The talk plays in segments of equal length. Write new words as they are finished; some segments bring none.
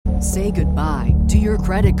Say goodbye to your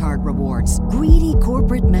credit card rewards. Greedy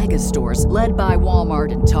corporate mega stores, led by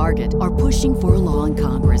Walmart and Target, are pushing for a law in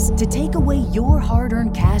Congress to take away your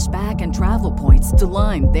hard-earned cash back and travel points to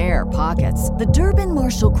line their pockets. The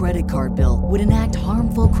Durbin-Marshall credit card bill would enact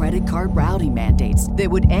harmful credit card routing mandates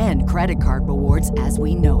that would end credit card rewards as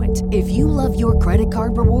we know it. If you love your credit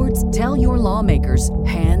card rewards, tell your lawmakers,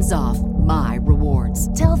 hands off my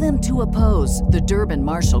rewards. Tell them to oppose the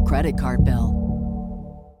Durbin-Marshall credit card bill.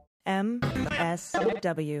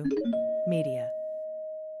 MSW Media.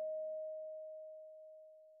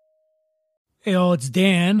 Hey all, it's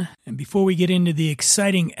Dan, and before we get into the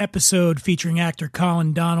exciting episode featuring actor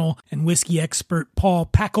Colin, Donnell, and whiskey expert Paul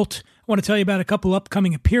Pacult, I want to tell you about a couple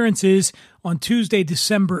upcoming appearances. On Tuesday,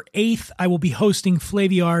 December 8th, I will be hosting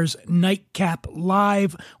Flaviar's Nightcap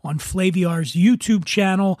Live on Flaviar's YouTube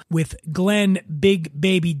channel with Glenn Big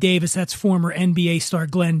Baby Davis. That's former NBA star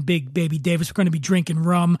Glenn Big Baby Davis. We're going to be drinking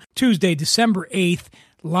rum. Tuesday, December 8th,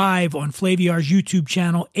 live on Flaviar's YouTube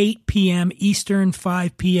channel, 8 p.m. Eastern,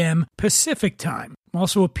 5 p.m. Pacific time. I'm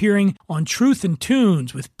also appearing on Truth and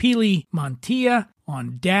Tunes with Pili Mantilla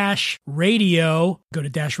on Dash Radio. Go to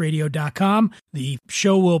dashradio.com. The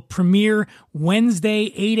show will premiere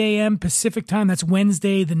Wednesday, 8 a.m. Pacific time. That's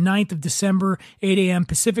Wednesday, the 9th of December, 8 a.m.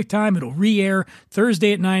 Pacific time. It'll re-air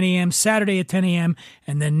Thursday at 9 a.m., Saturday at 10 a.m.,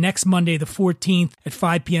 and then next Monday, the 14th at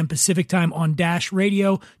 5 p.m. Pacific time on Dash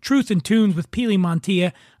Radio. Truth and Tunes with Pili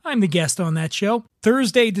Mantilla. I'm the guest on that show.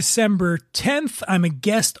 Thursday, December 10th, I'm a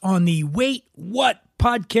guest on the Wait What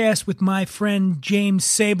podcast with my friend James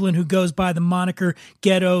Sablin, who goes by the moniker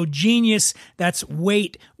Ghetto Genius. That's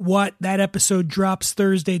Wait What. That episode drops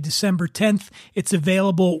Thursday, December 10th. It's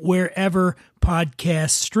available wherever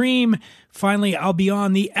podcasts stream. Finally, I'll be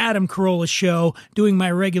on the Adam Carolla Show doing my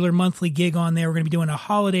regular monthly gig on there. We're going to be doing a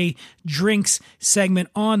holiday drinks segment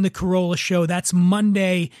on the Carolla Show. That's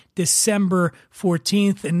Monday, December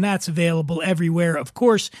 14th, and that's available everywhere, of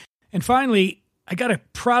course. And finally, I got a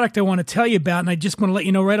product I want to tell you about, and I just want to let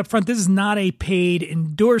you know right up front, this is not a paid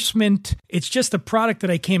endorsement. It's just a product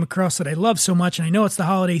that I came across that I love so much, and I know it's the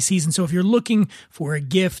holiday season, so if you're looking for a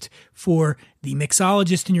gift for the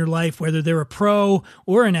mixologist in your life, whether they're a pro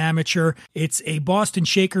or an amateur, it's a Boston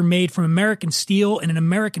shaker made from American steel in an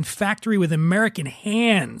American factory with American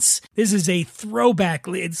hands. This is a throwback.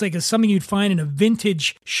 It's like something you'd find in a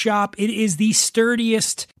vintage shop. It is the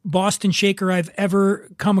sturdiest Boston shaker I've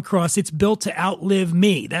ever come across. It's built to outlive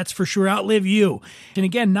me. That's for sure. Outlive you. And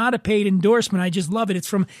again, not a paid endorsement. I just love it. It's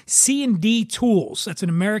from C&D Tools. That's an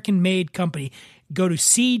American-made company. Go to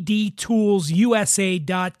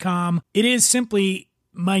cdtoolsusa.com. It is simply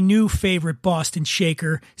my new favorite Boston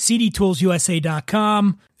shaker,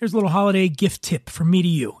 cdtoolsusa.com. There's a little holiday gift tip from me to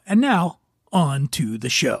you. And now, on to the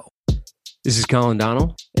show. This is Colin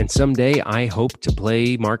Donnell, and someday I hope to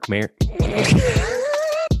play Mark Mayer.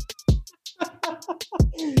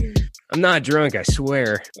 I'm not drunk, I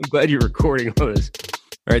swear. I'm glad you're recording all this.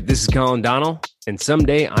 All right, this is Colin Donnell, and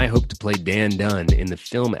someday I hope to play Dan Dunn in the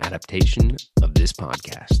film adaptation of this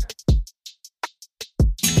podcast.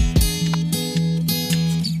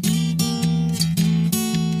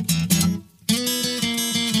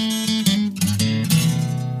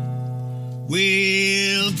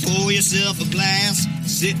 Well, pour yourself a glass,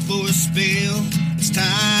 sit for a spell. It's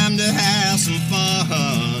time to have some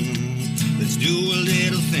fun. Let's do a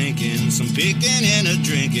little thinking, some picking and a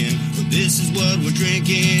drinking. But this is what we're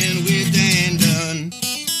drinking with Dan Dunn.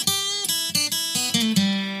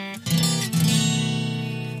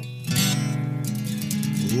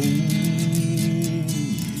 Oh, yeah.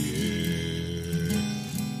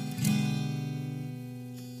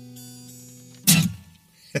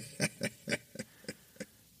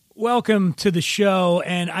 Welcome to the show,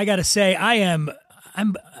 and I got to say, I'm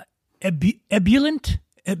ebullient,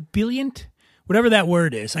 whatever that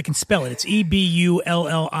word is. I can spell it. It's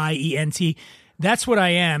EBULLIENT. That's what I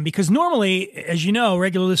am, because normally, as you know,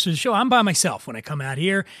 regular listeners of the show, I'm by myself when I come out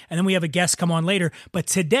here, and then we have a guest come on later. But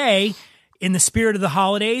today, in the spirit of the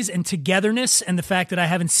holidays and togetherness and the fact that I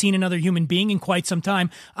haven't seen another human being in quite some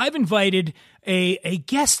time, I've invited a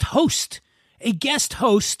guest host. A guest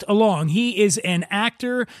host along. He is an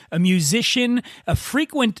actor, a musician, a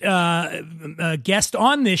frequent guest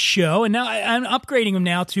on this show, and now I'm upgrading him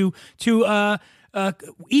now to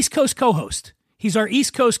East Coast co-host. He's our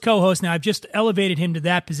East Coast co-host now. I've just elevated him to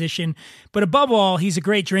that position. But above all, he's a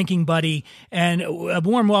great drinking buddy. And a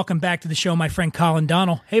warm welcome back to the show, my friend Colin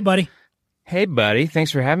Donnell. Hey, buddy. Hey, buddy.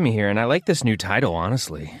 Thanks for having me here. And I like this new title,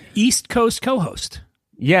 honestly. East Coast co-host.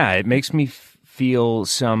 Yeah, it makes me feel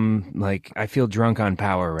I feel drunk on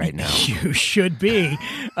power right now. You should be,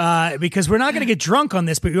 because we're not going to get drunk on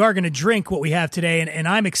this, but we are going to drink what we have today, and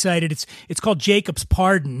I'm excited. It's called Jacob's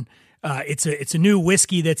Pardon. It's a new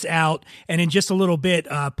whiskey that's out, and in just a little bit,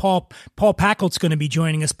 Paul Pacult's going to be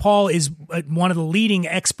joining us. Paul is one of the leading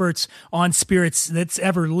experts on spirits that's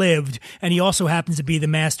ever lived, and he also happens to be the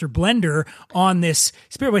master blender on this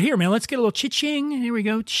spirit. But here, man, let's get a little cha-ching. Here we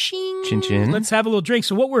go, ching. Chin-chin. Let's have a little drink.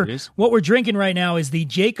 So what we're drinking right now is the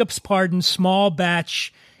Jacob's Pardon small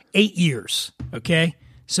batch, 8 years. Okay,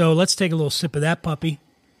 so let's take a little sip of that puppy.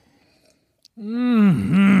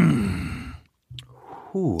 Ooh.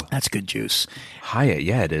 That's good juice. Hyatt,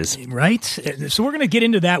 yeah, it is. Right? So we're going to get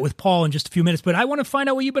into that with Paul in just a few minutes, but I want to find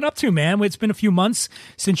out what you've been up to, man. It's been a few months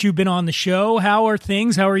since you've been on the show. How are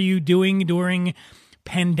things? How are you doing during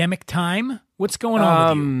pandemic time? What's going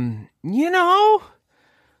on with you?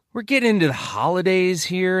 We're getting into the holidays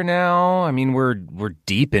here now. I mean, we're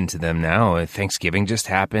deep into them now. Thanksgiving just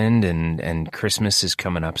happened, and Christmas is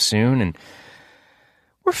coming up soon, and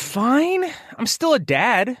we're fine. I'm still a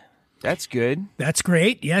dad. That's good. That's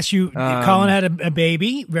great. Yes, Colin had a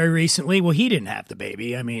baby very recently. Well, he didn't have the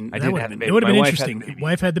baby. I mean, it would have been interesting.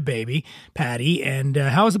 Wife had the baby, Patty, and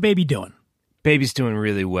how is the baby doing? Baby's doing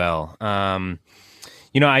really well. I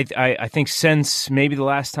think since maybe the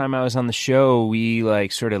last time I was on the show, we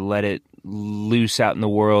sort of let it loose out in the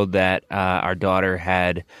world that our daughter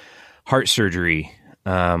had heart surgery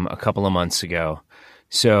a couple of months ago.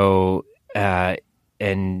 So,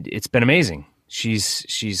 and it's been amazing.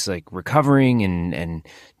 She's recovering and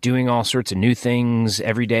doing all sorts of new things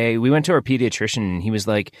every day. We went to our pediatrician and he was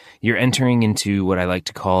like, "You're entering into what I like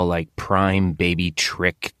to call prime baby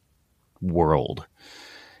trick world."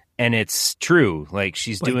 And it's true.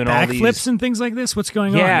 She's doing all these backflips and things like this. What's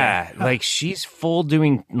going on? Yeah, she's full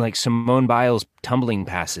doing Simone Biles tumbling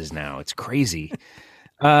passes now. It's crazy.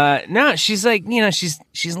 No, she's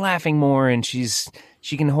she's laughing more, and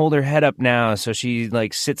she can hold her head up now, so she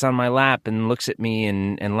sits on my lap and looks at me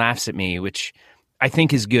and laughs at me, which I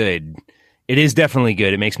think is good. It is definitely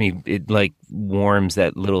good. It makes me, warms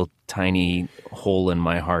that little tiny hole in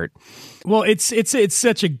my heart. Well, it's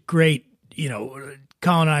such a great,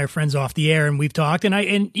 Colin and I are friends off the air, and we've talked,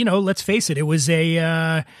 and let's face it, it was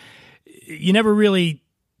you never really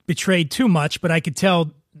betrayed too much, but I could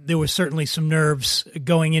tell there was certainly some nerves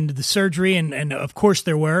going into the surgery, and of course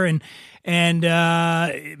there were, and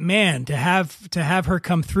man, to have her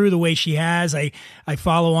come through the way she has, I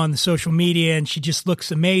follow on the social media, and she just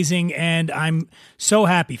looks amazing, and I'm so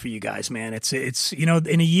happy for you guys, man. It's in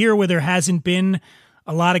a year where there hasn't been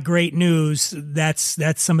a lot of great news, that's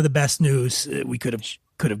some of the best news we could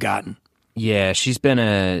have gotten. Yeah, she's been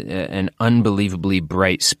an unbelievably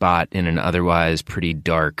bright spot in an otherwise pretty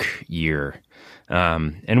dark year.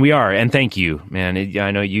 And we are, and thank you, man.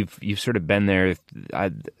 I know you've sort of been there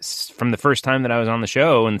from the first time that I was on the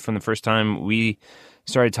show, and from the first time we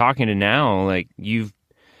started talking to now. You've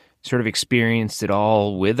sort of experienced it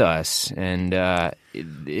all with us, and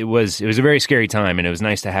it was a very scary time, and it was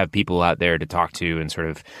nice to have people out there to talk to and sort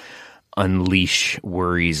of unleash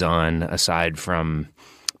worries on, aside from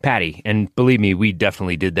Patty. And believe me, we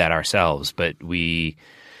definitely did that ourselves, but we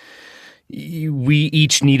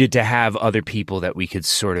each needed to have other people that we could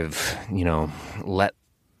sort of, let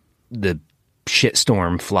the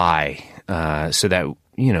shitstorm fly, so that,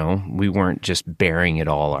 we weren't just bearing it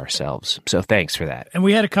all ourselves. So thanks for that. And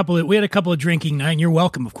we had a couple of drinking nights, and you're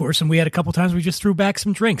welcome, of course. And we had a couple of times we just threw back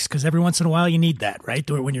some drinks, because every once in a while you need that, right?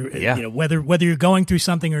 Or when you're, whether you're going through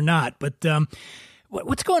something or not. But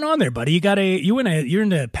what's going on there, buddy? You're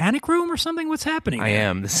in a panic room or something? What's happening? I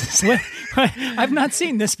am. This is. I've not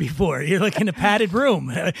seen this before. You're in a padded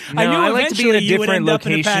room. No, I knew I like to be in a you would different end up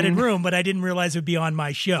in a location. padded room, but I didn't realize it would be on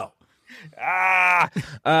my show. No,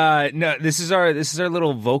 this is our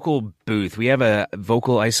little vocal booth. We have a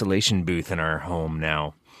vocal isolation booth in our home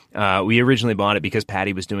now. We originally bought it because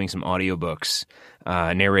Patty was doing some audiobooks,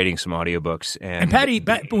 narrating some audiobooks, and Patty.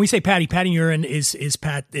 When we say Patty Urin is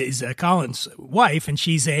Colin's wife, and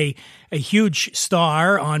she's a huge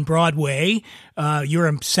star on Broadway. You're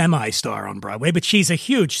a semi-star on Broadway, but she's a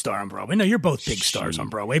huge star on Broadway. No, you're both big stars on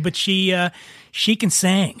Broadway, but she can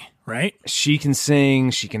sing. Right? She can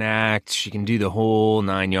sing, she can act, she can do the whole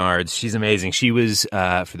 9 yards. She's amazing. She was,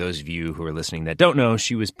 for those of you who are listening that don't know,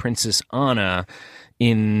 she was Princess Anna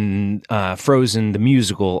in Frozen, the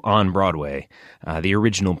musical on Broadway, the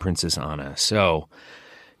original Princess Anna. So,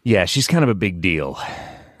 yeah, she's kind of a big deal.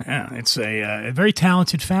 Yeah, it's a very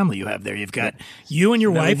talented family you have there. You've got you and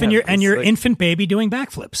your wife and your infant baby doing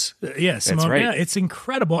backflips. Yes, Simone. That's right. Yeah, it's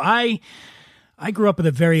incredible. I grew up with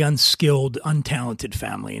a very unskilled, untalented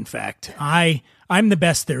family. In fact, I'm the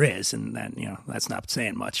best there is, and that, that's not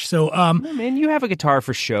saying much. So, no, man, you have a guitar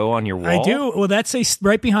for show on your wall. I do. Well, that's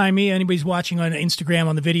right behind me. Anybody's watching on Instagram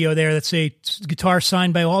on the video there, that's a guitar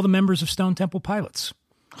signed by all the members of Stone Temple Pilots.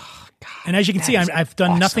 Oh, God, and as you can see, I've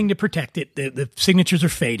done awesome. nothing to protect it. The signatures are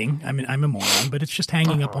fading. I mean, I'm a moron, but it's just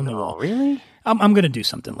hanging up on the wall. Really? I'm going to do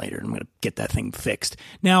something later. I'm going to get that thing fixed.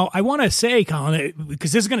 Now, I want to say, Colin,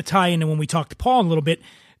 because this is going to tie into when we talked to Paul in a little bit.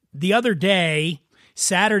 The other day,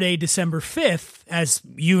 Saturday, December 5th, as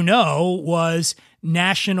you know, was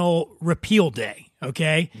National Repeal Day,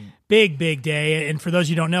 okay? Big day. And for those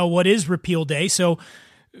who don't know, what is Repeal Day? So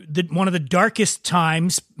one of the darkest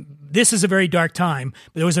times, this is a very dark time,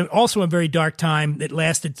 but there was also a very dark time that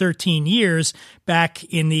lasted 13 years back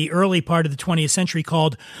in the early part of the 20th century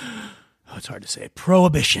called... it's hard to say.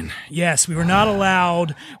 Prohibition. Yes, we were not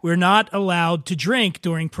allowed. We're not allowed to drink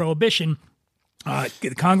during Prohibition.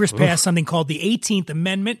 Congress passed something called the 18th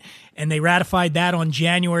Amendment, and they ratified that on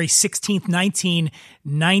January 16th,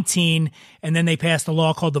 1919. And then they passed a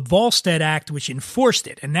law called the Volstead Act, which enforced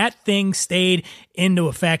it. And that thing stayed into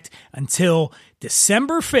effect until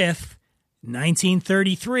December 5th,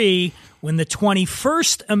 1933, when the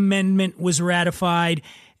 21st Amendment was ratified,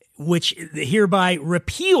 which hereby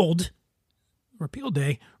repealed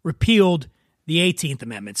the 18th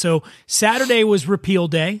Amendment. So Saturday was Repeal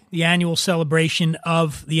Day, the annual celebration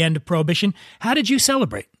of the end of Prohibition. How did you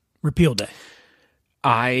celebrate Repeal Day?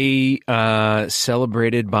 I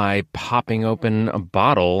celebrated by popping open a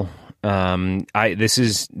bottle. This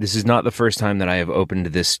is not the first time that I have opened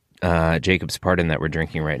this Jacob's Pardon that we're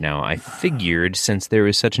drinking right now. I figured since there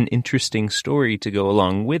is such an interesting story to go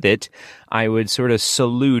along with it, I would sort of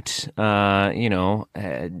salute, tip a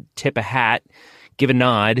hat, give a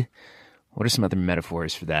nod. What are some other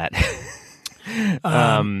metaphors for that?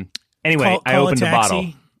 Anyway, I opened the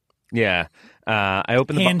bottle. Yeah. I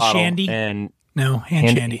opened the bottle. Shandy? And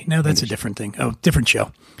hand shandy. No, that's a different thing. Oh, different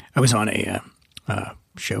show. I was on a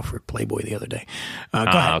show for Playboy the other day. Go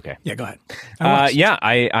ahead. Okay. Yeah, go ahead.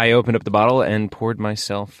 I opened up the bottle and poured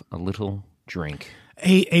myself a little drink.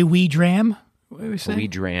 A wee dram? What do we say? A wee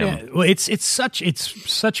dram. Yeah. Well, it's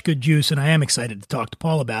such good juice, and I am excited to talk to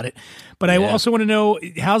Paul about it. But I also want to know,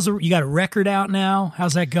 you got a record out now?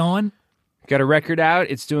 How's that going? Got a record out.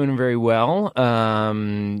 It's doing very well.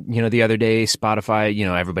 The other day,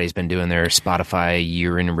 Spotify, everybody's been doing their Spotify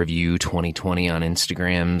year in review 2020 on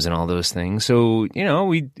Instagrams and all those things. So,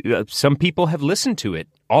 some people have listened to it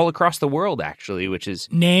all across the world, actually, which is...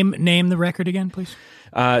 Name the record again, please.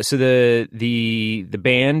 So the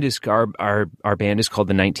band is our band is called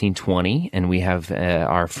the 1920, and we have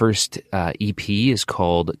our first EP is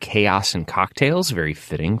called Chaos and Cocktails. Very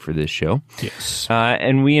fitting for this show. Yes.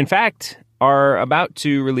 And we in fact are about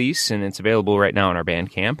to release, and it's available right now on our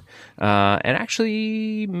Bandcamp. And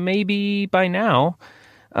actually, maybe by now,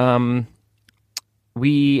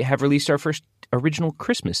 we have released our first original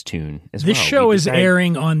Christmas tune as well. This show is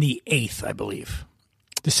airing on the 8th, I believe,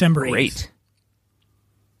 December 8th. Great.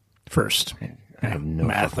 First. I have no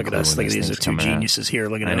math. Look at us. Look at these are two geniuses here.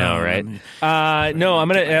 Look at I know, right? No, I'm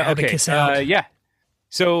gonna. Okay. Yeah.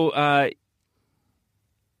 So,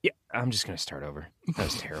 I'm just gonna start over. That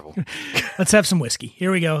was terrible. Let's have some whiskey.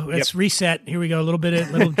 Here we go. Let's reset. Here we go. A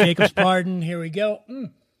little Jacob's Pardon. Here we go.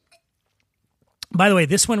 By the way,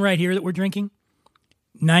 this one right here that we're drinking,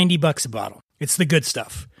 $90 a bottle. It's the good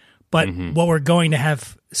stuff. But what we're going to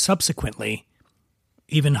have subsequently,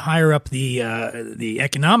 even higher up the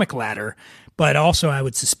economic ladder, but also I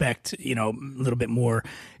would suspect, a little bit more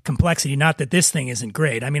complexity. Not that this thing isn't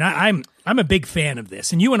great. I mean, I'm a big fan of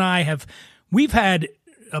this, and you and I we've had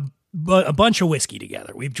a bunch of whiskey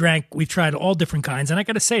together. We've tried all different kinds, and I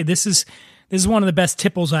got to say, this is one of the best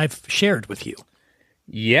tipples I've shared with you.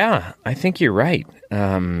 Yeah, I think you're right.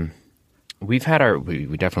 We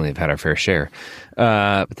definitely have had our fair share,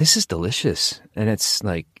 but this is delicious, and it's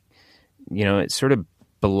like, it sort of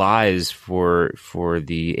belies for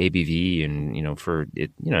the ABV and for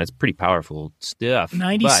it. It's pretty powerful stuff.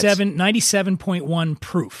 97.1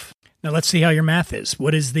 proof. Now let's see how your math is.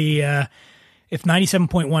 What is the if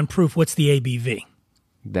 97.1 proof? What's the ABV?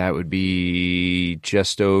 That would be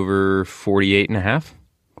just over 48.5.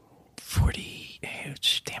 40.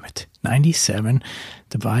 Damn it. 97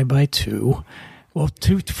 divided by 2. Well,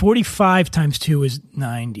 45 times 2 is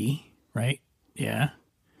 90, right? Yeah.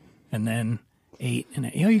 And then 8 and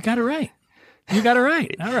 8. You got it right. You got it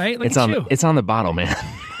right. All right. Look at you. It's on the bottle, man.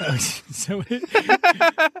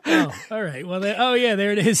 All right. Well,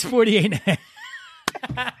 there it is. 48 and a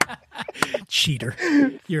half. Cheater.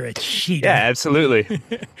 You're a cheater. Yeah, absolutely.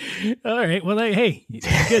 All right. Well, hey,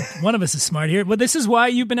 good. One of us is smart here. Well, this is why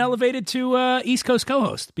you've been elevated to East Coast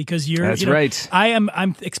co-host, because you're. That's right.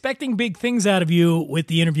 I'm expecting big things out of you with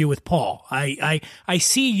the interview with Paul. I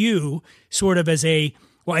see you sort of as a.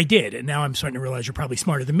 Well, I did, and now I'm starting to realize you're probably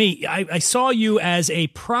smarter than me. I saw you as a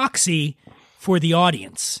proxy for the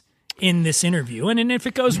audience in this interview, and if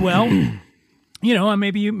it goes well.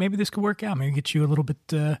 Maybe this could work out. Maybe get you a little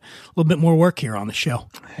bit more work here on the show.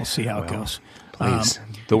 We'll see how it goes. Please,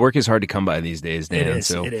 the work is hard to come by these days, Dan.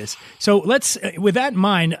 It is. So let's, with that in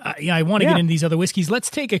mind, I want to get into these other whiskeys. Let's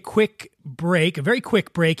take a very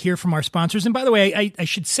quick break here from our sponsors. And by the way, I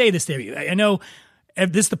should say this there. I know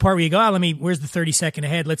this is the part where you go, where's the 30-second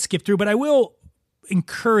ahead? Let's skip through. But I will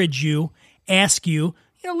encourage you, ask you,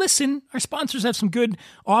 listen, our sponsors have some good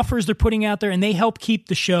offers they're putting out there, and they help keep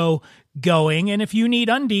the show going. And if you need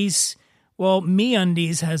undies, well,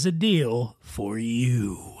 MeUndies has a deal for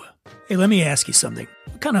you. Hey, let me ask you something.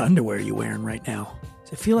 What kind of underwear are you wearing right now?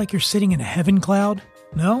 Does it feel like you're sitting in a heaven cloud?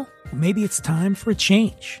 No? Well, maybe it's time for a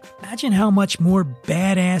change. Imagine how much more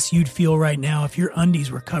badass you'd feel right now if your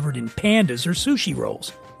undies were covered in pandas or sushi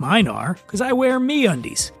rolls. Mine are, because I wear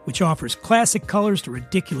MeUndies, which offers classic colors to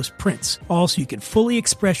ridiculous prints, all so you can fully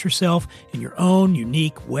express yourself in your own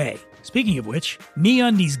unique way. Speaking of which,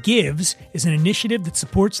 MeUndies Gives is an initiative that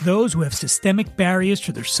supports those who have systemic barriers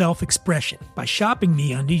to their self-expression. By shopping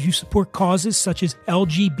MeUndies, you support causes such as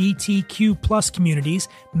LGBTQ+ communities,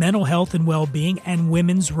 mental health and well-being, and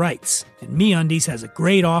women's rights. And MeUndies has a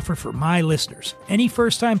great offer for my listeners. Any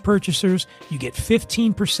first-time purchasers, you get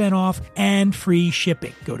 15% off and free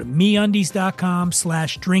shipping. Go to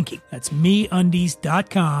MeUndies.com/drinking. That's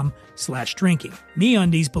MeUndies.com/drinking.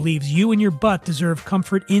 MeUndies believes you and your butt deserve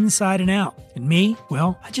comfort inside and out. And me,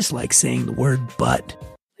 well, I just like saying the word butt.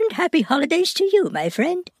 And happy holidays to you, my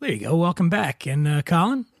friend. There you go. Welcome back. And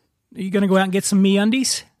Colin, are you going to go out and get some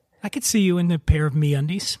MeUndies? I could see you in a pair of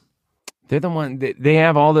MeUndies. They're the one they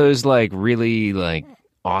have all those really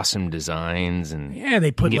awesome designs, and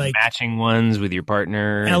they put matching ones with your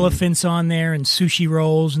partner, elephants on there and sushi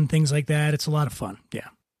rolls and things like that. It's a lot of fun. Yeah.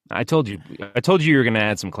 I told you you were going to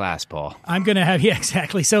add some class, Paul. I'm going to have,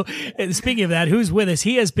 exactly. So speaking of that, who's with us?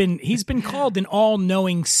 He's been called an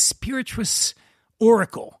all-knowing spirituous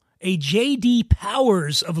oracle, a J.D.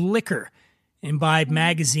 Powers of liquor, Imbibe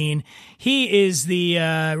magazine. He is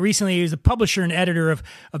recently he was the publisher and editor of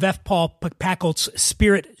F. Paul Pacult's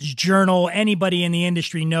Spirit Journal. Anybody in the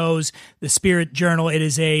industry knows the Spirit Journal. It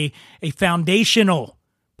is a foundational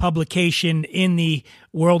publication in the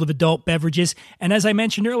world of adult beverages. And as I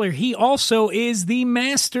mentioned earlier, he also is the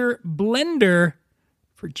master blender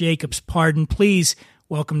for Jacob's Pardon. Please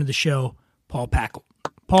welcome to the show, Paul Pacult.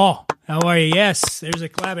 Paul, how are you? Yes, there's a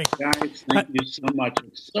clapping. Guys, thank you so much.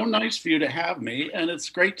 It's so nice for you to have me, and it's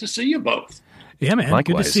great to see you both. Yeah, man.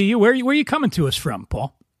 Likewise. Good to see you. Where are you coming to us from,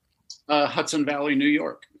 Paul? Hudson Valley, New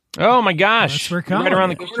York. Oh, my gosh. That's where Colin right around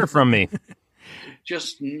the is. corner from me.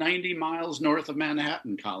 Just 90 miles north of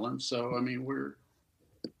Manhattan, Colin. So,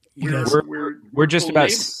 we're just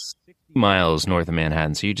about 60 miles north of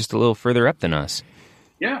Manhattan, so you're just a little further up than us.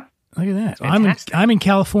 Yeah. Look at that. I'm in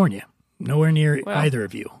California. Nowhere near either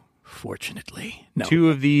of you, fortunately. No.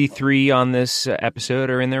 2 of the 3 on this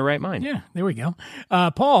episode are in their right mind. Yeah, there we go.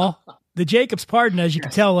 Paul, the Jacob's Pardon, as you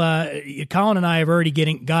can tell, Colin and I have already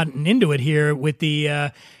gotten into it here with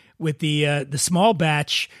the small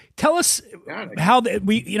batch. Tell us how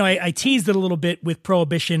I teased it a little bit with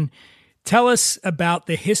Prohibition. Tell us about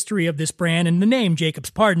the history of this brand, and the name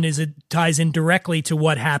Jacob's Pardon ties in directly to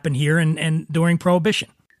what happened here and during Prohibition.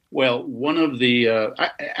 Well, one of the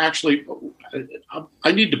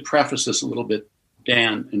I need to preface this a little bit,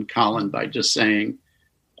 Dan and Colin, by just saying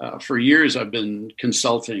for years I've been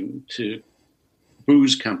consulting to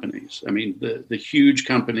booze companies. The huge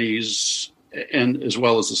companies and as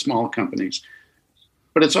well as the small companies.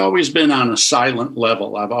 But it's always been on a silent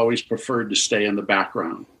level. I've always preferred to stay in the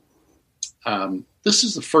background. This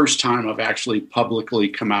is the first time I've actually publicly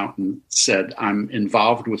come out and said I'm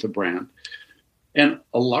involved with a brand. And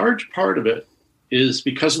a large part of it is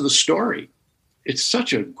because of the story. It's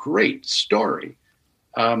such a great story.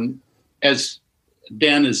 As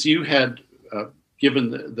Dan, as you had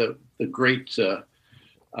given the great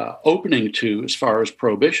opening to as far as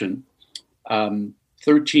Prohibition,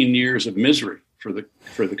 13 years of misery for the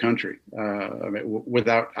country.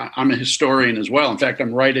 I'm a historian as well. In fact,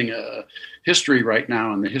 I'm writing a history right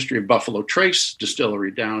now on the history of Buffalo Trace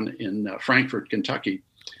Distillery down in Frankfort, Kentucky.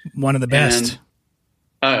 One of the best.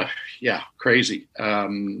 Crazy.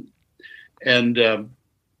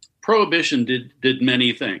 Prohibition did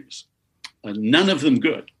many things, none of them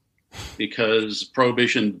good. because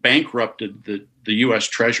Prohibition bankrupted the U.S.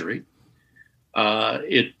 Treasury.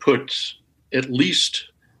 It put at least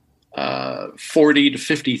 40 to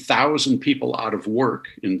 50,000 people out of work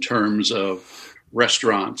in terms of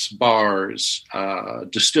restaurants, bars,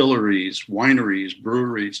 distilleries, wineries,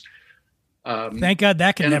 breweries. Thank God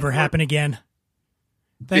that can never happen again.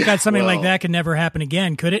 Thank God something like that can never happen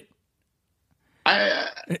again, could it?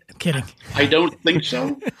 Kidding. I don't think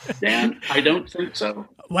so, Dan. I don't think so.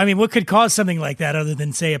 Well, I mean, what could cause something like that other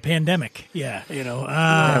than, say, a pandemic? Yeah,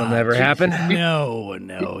 that'll never happen.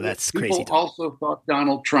 No, that's crazy. People also thought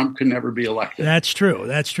Donald Trump could never be elected. That's true.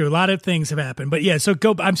 A lot of things have happened. But yeah, so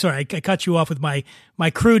go. I'm sorry, I cut you off with my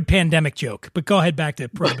crude pandemic joke. But go ahead back to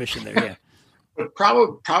Prohibition there. Yeah. But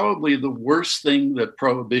probably the worst thing that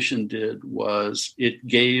Prohibition did was it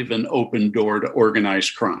gave an open door to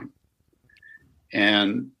organized crime.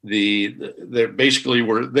 And there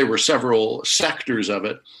were several sectors of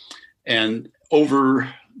it. And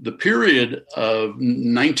over the period of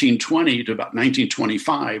 1920 to about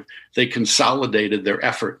 1925, they consolidated their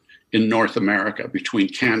effort in North America between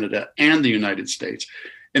Canada and the United States.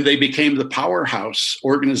 And they became the powerhouse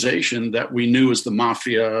organization that we knew as the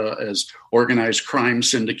mafia, as organized crime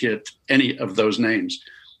syndicate, any of those names.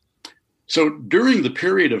 So during the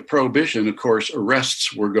period of Prohibition, of course,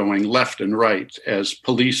 arrests were going left and right as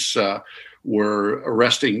police were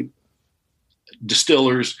arresting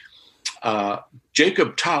distillers.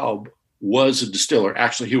 Jacob Taub was a distiller.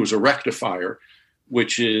 Actually, he was a rectifier,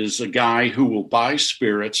 which is a guy who will buy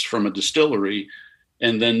spirits from a distillery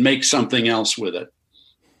and then make something else with it.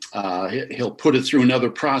 He'll put it through another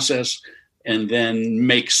process and then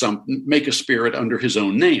make a spirit under his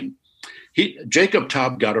own name. Jacob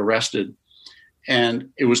Taub got arrested, and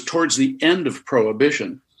it was towards the end of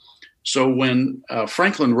Prohibition. So when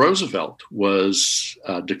Franklin Roosevelt was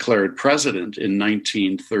declared president in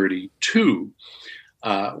 1932,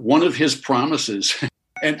 one of his promises,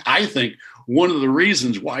 and I think one of the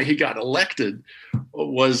reasons why he got elected,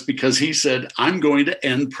 was because he said, "I'm going to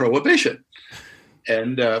end Prohibition."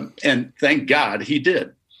 And thank God he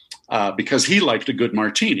did, because he liked a good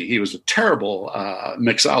martini. He was a terrible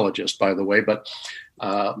mixologist, by the way, but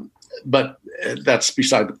that's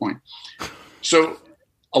beside the point. So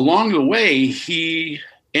along the way, he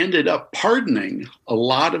ended up pardoning a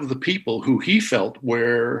lot of the people who he felt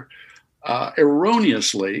were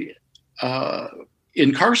erroneously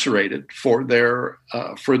incarcerated for their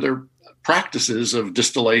practices of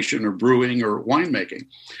distillation or brewing or winemaking.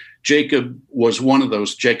 Jacob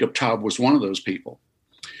Taub was one of those people.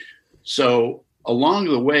 So along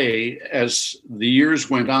the way, as the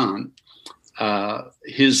years went on,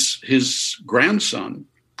 his grandson,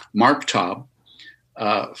 Mark Taub,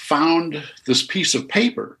 found this piece of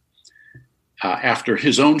paper after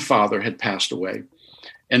his own father had passed away.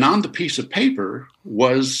 And on the piece of paper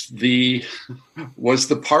was the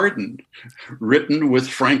pardon written with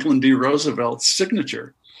Franklin D. Roosevelt's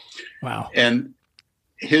signature. Wow. And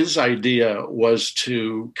his idea was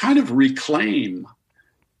to kind of reclaim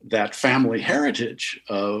that family heritage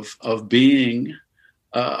of being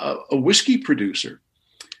a whiskey producer.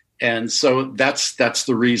 And so that's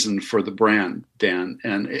the reason for the brand, Dan.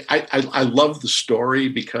 And I love the story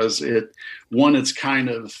because it's kind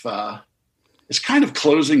of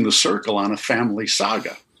closing the circle on a family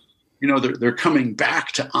saga. You know, they're coming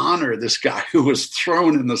back to honor this guy who was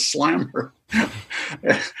thrown in the slammer,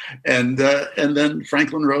 and then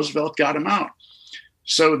Franklin Roosevelt got him out.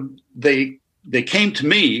 So they came to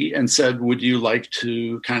me and said, "Would you like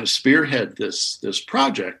to kind of spearhead this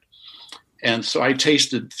project?" And so I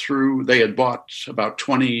tasted through. They had bought about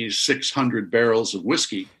 2,600 barrels of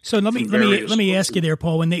whiskey. So let me ask you there,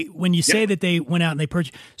 Paul. When you say that they went out and they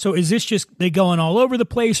purchased, so is this just they going all over the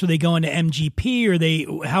place? Or they going to MGP? Or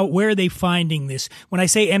where are they finding this? When I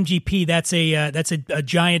say MGP, that's a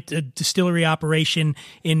giant distillery operation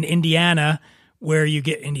in Indiana. Where you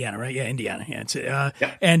get Indiana, right? Yeah, Indiana. Yeah, it's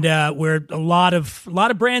and where a lot of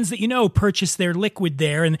brands that purchase their liquid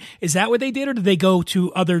there. And is that what they did, or did they go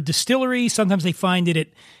to other distilleries? Sometimes they find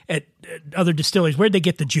it at other distilleries. Where'd they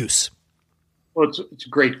get the juice? Well, it's a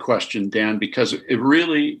great question, Dan, because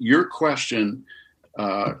your question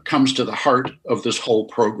comes to the heart of this whole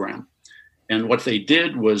program. And what they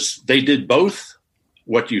did was they did both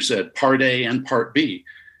what you said, Part A and Part B.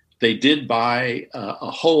 They did buy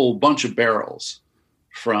a whole bunch of barrels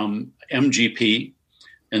from MGP,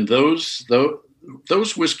 and those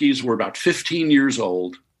whiskeys were about 15 years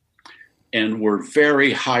old. and were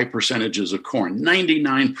very high percentages of corn,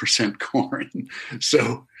 99% corn.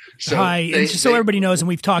 So high. And just so everybody knows, and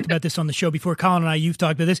we've talked about this on the show before, Colin and I, you've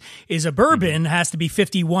talked about this, is a bourbon has to be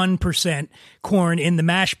 51% corn in the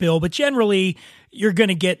mash bill, but generally you're going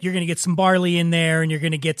to get some barley in there, and you're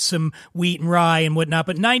going to get some wheat and rye and whatnot.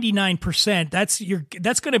 But 99%,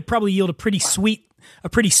 that's going to probably yield a pretty sweet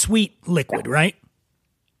liquid, right?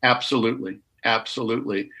 Absolutely.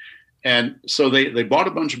 And so they bought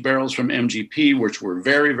a bunch of barrels from MGP, which were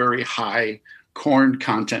very, very high corn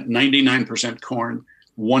content, 99% corn,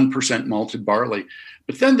 1% malted barley.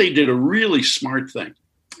 But then they did a really smart thing,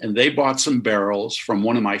 and they bought some barrels from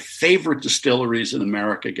one of my favorite distilleries in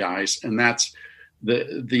America, guys, and that's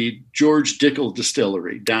the George Dickel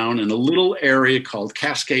Distillery down in a little area called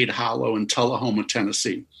Cascade Hollow in Tullahoma,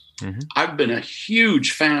 Tennessee. Mm-hmm. I've been a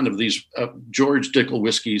huge fan of these George Dickel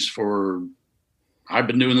whiskeys I've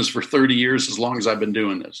been doing this for 30 years, as long as I've been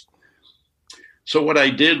doing this. So what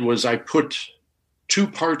I did was I put two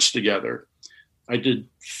parts together. I did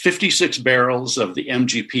 56 barrels of the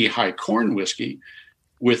MGP high corn whiskey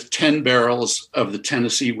with 10 barrels of the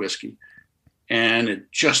Tennessee whiskey. And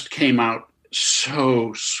it just came out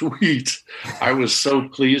so sweet. I was so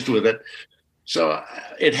pleased with it. So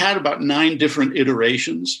it had about 9 different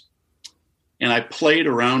iterations. And I played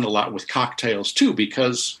around a lot with cocktails too,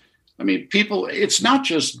 because I mean, people, it's not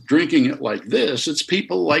just drinking it like this, it's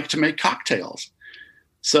people like to make cocktails.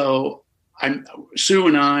 So Sue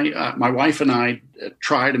and I, my wife and I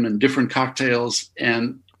tried them in different cocktails,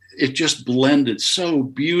 and it just blended so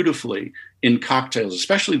beautifully in cocktails,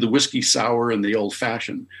 especially the whiskey sour and the old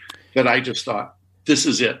fashioned, that I just thought, this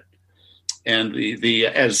is it. And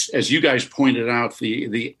as you guys pointed out,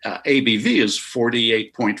 the ABV is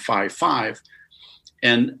 48.55,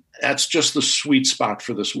 and that's just the sweet spot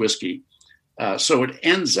for this whiskey. So it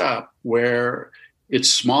ends up where it's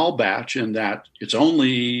small batch in that it's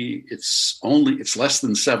less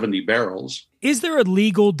than 70 barrels. Is there a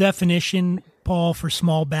legal definition, Paul, for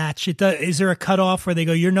small batch? Is there a cutoff where they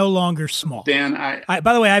go, you're no longer small? Dan,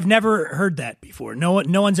 by the way, I've never heard that before. No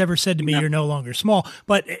one's ever said to me, you're no longer small.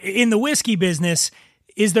 But in the whiskey business,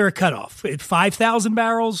 is there a cutoff? At 5,000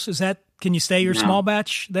 barrels, can you say you're small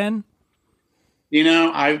batch then? You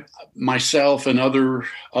know, I myself and other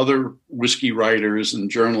whiskey writers and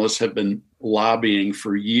journalists have been lobbying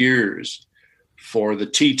for years for the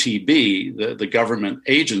TTB, the government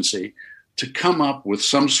agency, to come up with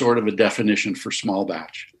some sort of a definition for small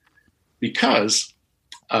batch. Because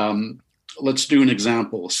let's do an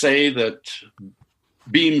example. Say that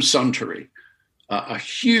Beam Suntory, a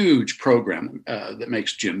huge program that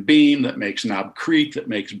makes Jim Beam, that makes Knob Creek, that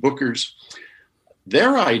makes Booker's.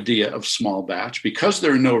 Their idea of small batch, because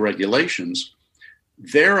there are no regulations,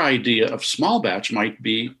 their idea of small batch might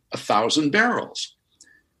be 1,000 barrels.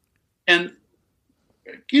 And,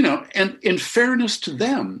 you know, and in fairness to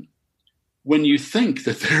them, when you think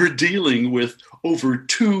that they're dealing with over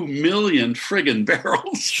 2 million friggin'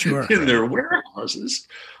 barrels in their warehouses,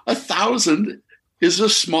 1,000 is a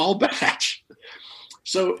small batch.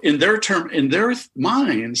 So in their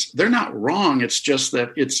minds, they're not wrong. It's just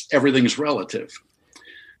that everything's relative.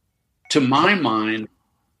 To my mind,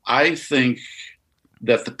 I think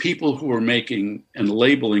that the people who are making and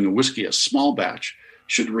labeling a whiskey as small batch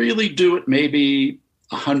should really do it maybe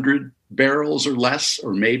 100 barrels or less,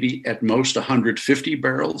 or maybe at most 150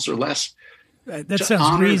 barrels or less. That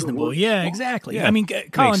sounds reasonable. Yeah, exactly. Yeah. I mean,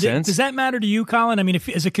 Colin, does that matter to you, Colin? I mean,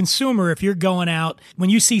 as a consumer, if you're going out, when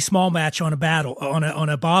you see small batch on a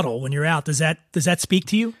bottle when you're out, does that speak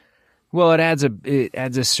to you? Well, it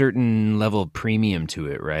adds a certain level of premium to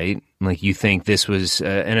it, right? Like you think this was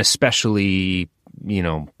an especially,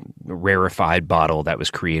 rarefied bottle that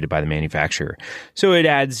was created by the manufacturer. So it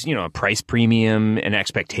adds, a price premium, an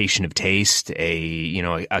expectation of taste,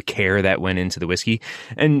 a care that went into the whiskey.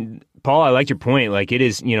 And Paul, I liked your point. Like it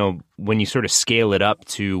is, when you sort of scale it up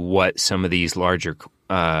to what some of these larger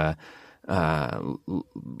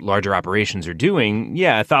operations are doing,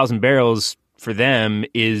 1,000 barrels for them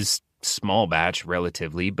is small batch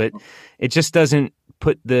relatively, but it just doesn't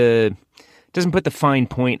put the fine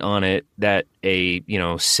point on it that a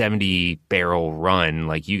 70 barrel run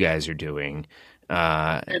like you guys are doing,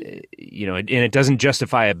 and it doesn't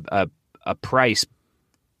justify a price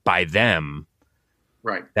by them,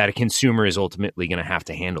 right? That a consumer is ultimately going to have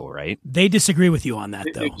to handle, right? They disagree with you on that,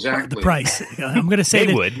 though. Exactly. The price. I'm going to say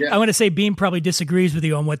they would. I'm going to say Beam probably disagrees with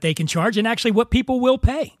you on what they can charge and actually what people will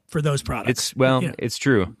pay for those products. It's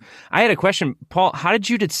true. I had a question, Paul. How did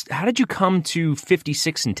you come to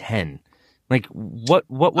 56 and 10? Like what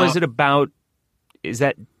was it about? Is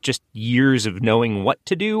that just years of knowing what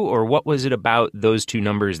to do, or what was it about those two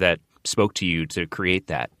numbers that spoke to you to create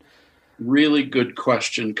that? Really good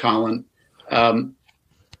question, Colin.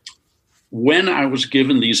 When I was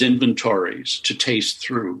given these inventories to taste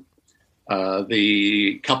through,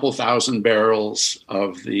 the couple thousand barrels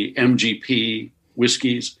of the MGP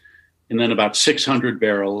whiskeys, and then about 600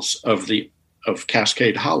 barrels of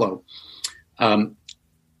Cascade Hollow,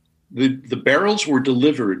 the barrels were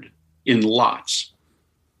delivered in lots,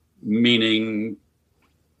 meaning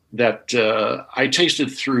that I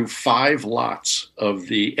tasted through 5 lots of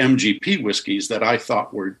the MGP whiskeys that I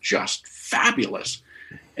thought were just fabulous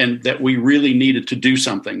and that we really needed to do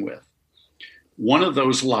something with. One of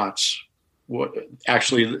those lots,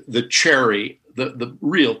 actually the cherry, the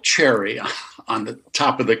real cherry on the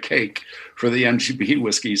top of the cake for the MGP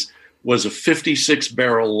whiskeys, was a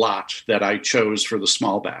 56-barrel lot that I chose for the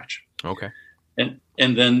small batch. Okay. And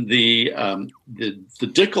then the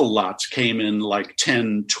Dickel lots came in like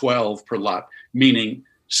 10, 12 per lot, meaning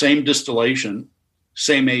same distillation,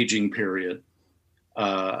 same aging period.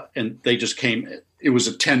 And they just came, it was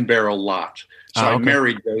a 10-barrel lot. So I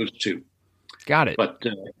married those two. Got it. But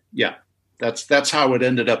yeah, that's how it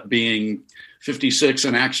ended up being 56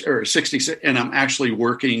 or 66. And I'm actually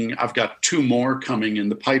working, I've got 2 more coming in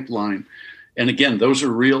the pipeline. And again, those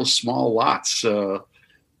are real small lots.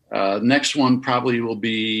 Next one probably will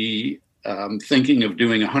be thinking of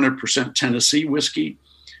doing 100% Tennessee whiskey,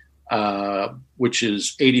 which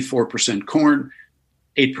is 84% corn,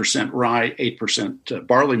 8% rye, 8%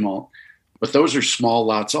 barley malt. But those are small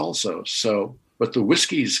lots also. So, but the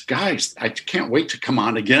whiskeys, guys, I can't wait to come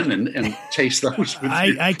on again and taste those with you.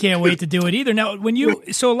 I can't wait to do it either. Now,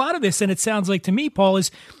 so a lot of this, and it sounds like to me, Paul, is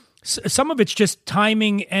some of it's just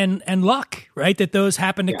timing and luck, right? That those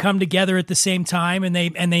happen to come together at the same time, and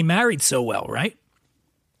they married so well, right?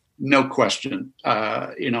 No question.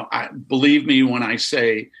 Believe me when I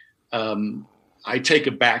say I take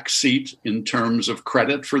a back seat in terms of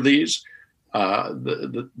credit for these.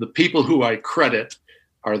 The people who I credit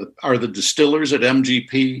are the distillers at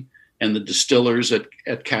MGP and the distillers at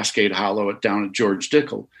Cascade Hollow down at George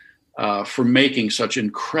Dickel for making such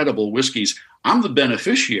incredible whiskeys. I'm the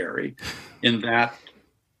beneficiary in that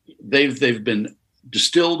they've been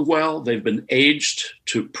distilled well, they've been aged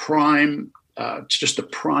to prime. It's just a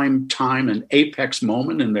prime time, an apex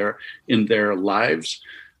moment in their lives,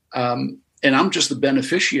 and I'm just the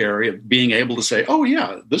beneficiary of being able to say, "Oh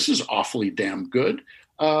yeah, this is awfully damn good."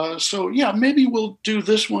 So yeah, maybe we'll do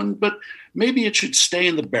this one, but maybe it should stay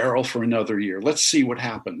in the barrel for another year. Let's see what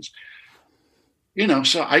happens.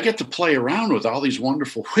 So I get to play around with all these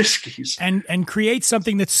wonderful whiskeys and create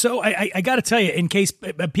something that's so. I got to tell you, in case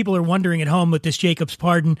people are wondering at home, with this Jacob's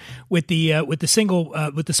Pardon, with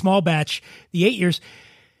the small batch, the 8 years.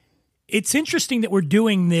 It's interesting that we're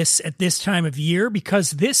doing this at this time of year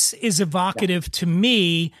because this is evocative to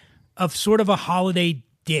me of sort of a holiday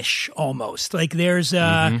dish almost. Like it's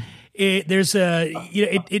I'm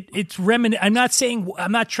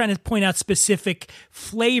not trying to point out specific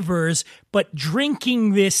flavors, but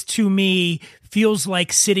drinking this to me feels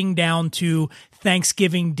like sitting down to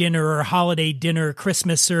Thanksgiving dinner or holiday dinner,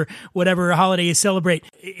 Christmas or whatever holiday you celebrate.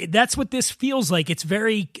 That's what this feels like. It's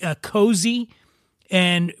very cozy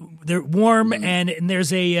and they're warm, and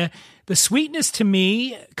there's the sweetness to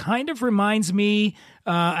me kind of reminds me.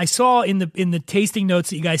 I saw in the tasting notes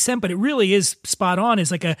that you guys sent, but it really is spot on. Is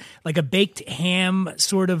like a baked ham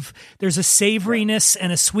sort of. There's a savoriness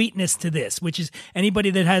and a sweetness to this, which is anybody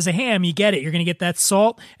that has a ham, you get it. You're going to get that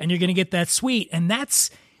salt and you're going to get that sweet, and that's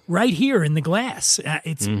right here in the glass.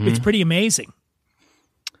 It's pretty amazing.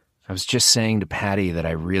 I was just saying to Patty that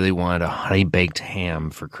I really wanted a honey baked ham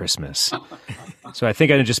for Christmas, so I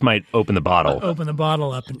think I just might open the bottle. Open the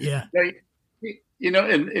bottle up, and yeah.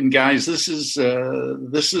 And guys, this is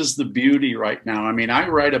the beauty right now. I mean, I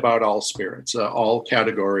write about all spirits, all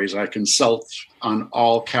categories. I consult on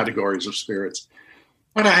all categories of spirits.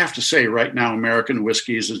 But I have to say right now, American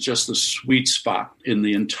whiskeys is just the sweet spot in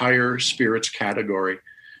the entire spirits category.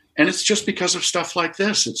 And it's just because of stuff like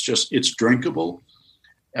this. It's drinkable.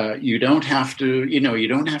 You don't have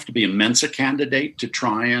to be a Mensa candidate to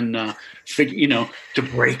try and to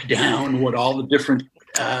break down what all the different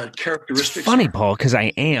characteristics. Funny, Paul, because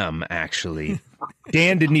I am actually.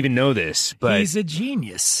 Dan didn't even know this, but he's a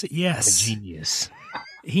genius. Yes, a genius.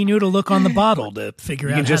 He knew to look on the bottle to figure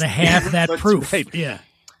out how to have that proof. Right. Yeah.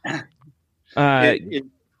 No,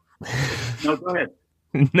 go ahead.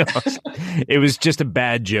 No, it was just a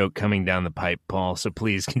bad joke coming down the pipe, Paul, so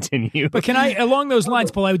please continue. But can I, along those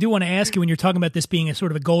lines, Paul, I do want to ask you, when you're talking about this being a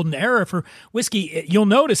sort of a golden era for whiskey, you'll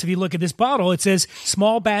notice if you look at this bottle, it says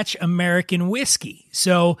small batch American whiskey.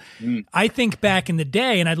 So I think back in the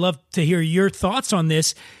day, and I'd love to hear your thoughts on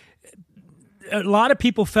this, a lot of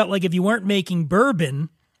people felt like if you weren't making bourbon,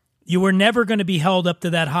 you were never going to be held up to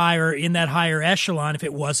that higher in that higher echelon if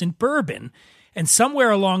it wasn't bourbon. And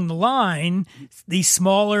somewhere along the line, these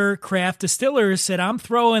smaller craft distillers said, "I'm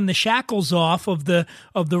throwing the shackles off of the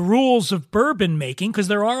rules of bourbon making, because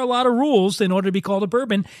there are a lot of rules in order to be called a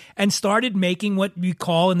bourbon," and started making what you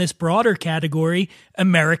call in this broader category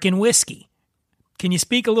American whiskey. Can you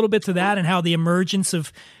speak a little bit to that and how the emergence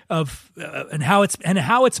of and how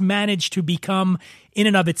it's managed to become in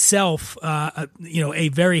and of itself, a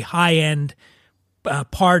very high end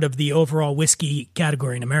part of the overall whiskey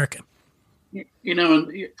category in America?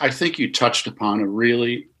 I think you touched upon a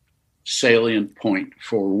really salient point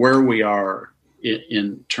for where we are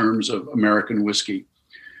in terms of American whiskey.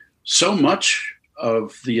 So much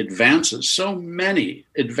of the advances, so many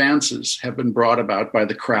advances have been brought about by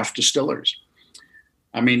the craft distillers.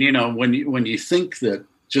 I mean, when you think that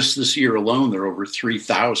just this year alone, there are over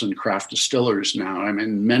 3,000 craft distillers now. I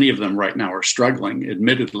mean, many of them right now are struggling,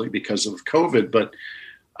 admittedly, because of COVID, but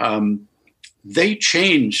they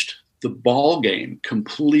changed the ball game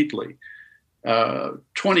completely.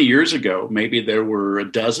 20 years ago, maybe there were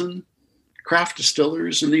a dozen craft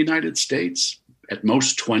distillers in the United States, at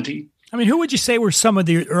most 20. I mean, who would you say were some of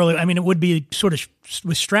the early? I mean, it would be sort of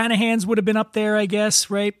with Stranahan's would have been up there, I guess,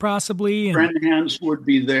 right? Possibly. Stranahan's would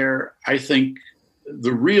be there. I think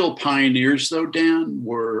the real pioneers, though, Dan,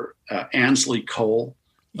 were Ansley Cole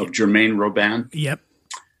of Germain Robin. Yep.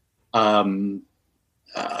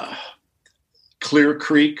 Clear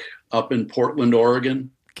Creek up in Portland,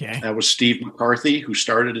 Oregon. Okay. That was Steve McCarthy, who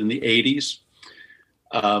started in the 80s.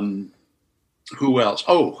 Who else?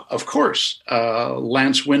 Oh, of course,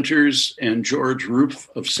 Lance Winters and George Roof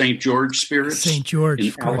of St. George Spirits. St. George,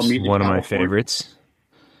 of course. One of California. my favorites.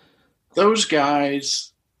 Those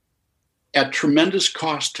guys, at tremendous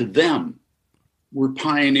cost to them, were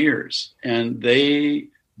pioneers, and they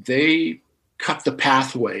cut the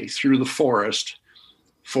pathway through the forest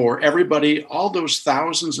for everybody, all those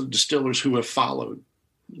thousands of distillers who have followed.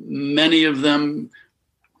 Many of them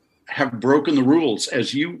have broken the rules,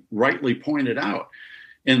 as you rightly pointed out,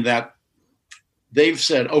 in that they've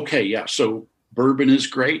said, okay, yeah, so bourbon is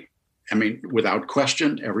great. I mean, without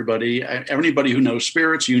question, anybody who knows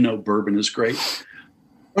spirits, bourbon is great.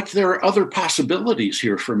 But there are other possibilities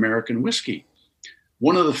here for American whiskey.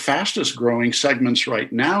 One of the fastest growing segments right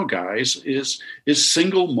now, guys, is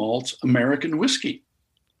single malt American whiskey.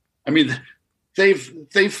 I mean,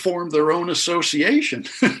 they've formed their own association.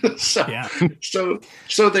 so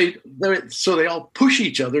they all push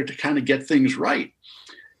each other to kind of get things right.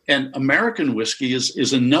 And American whiskey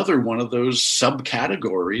is another one of those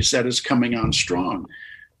subcategories that is coming on strong.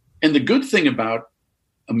 And the good thing about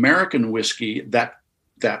American whiskey, that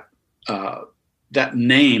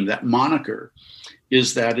name, that moniker,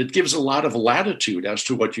 is that it gives a lot of latitude as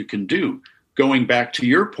to what you can do. Going back to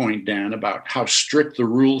your point, Dan, about how strict the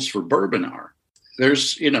rules for bourbon are.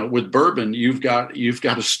 There's, with bourbon, you've got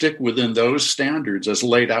to stick within those standards as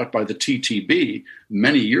laid out by the TTB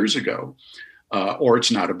many years ago, or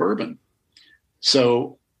it's not a bourbon.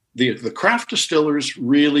 So the craft distillers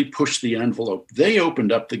really pushed the envelope. They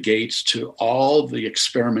opened up the gates to all the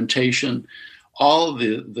experimentation, all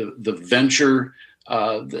the venture,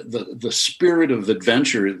 the spirit of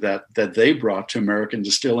adventure that they brought to American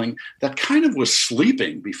distilling that kind of was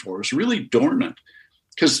sleeping before. It was really dormant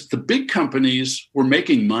because the big companies were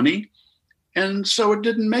making money. And so it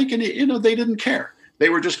didn't make any, they didn't care. They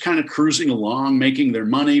were just kind of cruising along, making their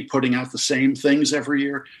money, putting out the same things every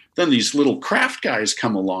year. Then these little craft guys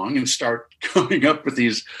come along and start coming up with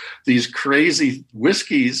these crazy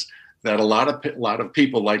whiskeys that a lot of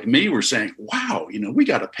people like me were saying, wow, we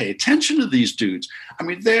got to pay attention to these dudes. I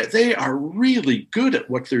mean, they are really good at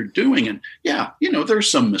what they're doing. And yeah,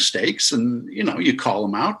 there's some mistakes and, you call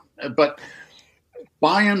them out. But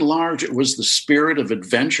by and large, it was the spirit of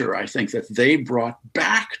adventure, I think, that they brought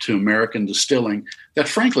back to American distilling that,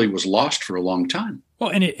 frankly, was lost for a long time. Well,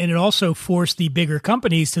 and it also forced the bigger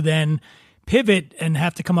companies to then pivot and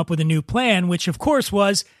have to come up with a new plan, which, of course,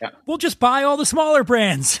 was, we'll just buy all the smaller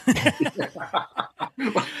brands.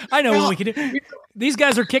 I know what we can do. These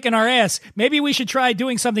guys are kicking our ass. Maybe we should try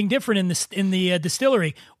doing something different in the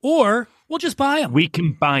distillery, or we'll just buy them. We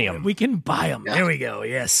can buy them. We can buy them. Yeah. There we go.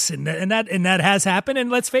 Yes, and that has happened. And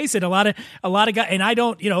let's face it, a lot of guys, and I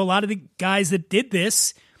don't, a lot of the guys that did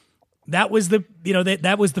this, that was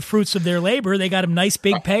that was the fruits of their labor. They got a nice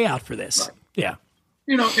big payout for this. Right. Yeah.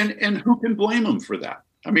 And who can blame them for that?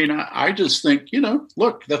 I mean, I just think,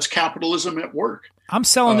 look, that's capitalism at work. I'm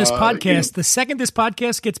selling this podcast. The second this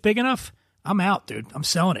podcast gets big enough, I'm out, dude. I'm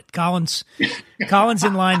selling it. Colin's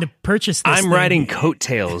in line to purchase this. I'm riding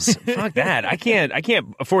coattails. Fuck that. I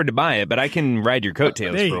can't afford to buy it, but I can ride your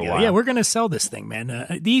coattails there for a you go. while. Yeah, we're gonna sell this thing, man.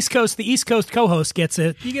 The East Coast co-host you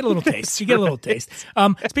get a little taste. You get a little taste.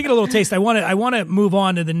 Speaking of a little taste, I want to move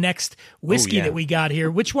on to the next whiskey that we got here.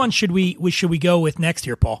 Which one should we go with next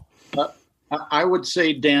here, Paul? I would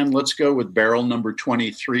say, Dan, let's go with barrel number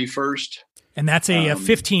 23 first. And that's a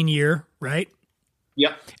 15-year, right?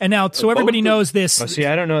 Yep. And now, so everybody knows this. Oh, see,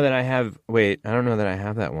 I don't know that I have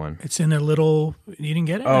that one. It's in a little, you didn't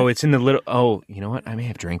get it? Oh, it's in the little, you know what? I may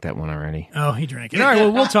have drank that one already. Oh, he drank it. All right,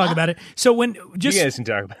 well, we'll talk about it. So you guys can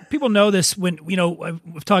talk about it. People know this when,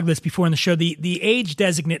 we've talked about this before in the show, the age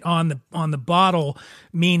designate on the bottle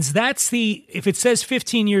means if it says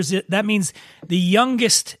 15 years, that means the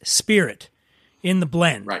youngest spirit in the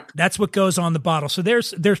blend. Right. That's what goes on the bottle. So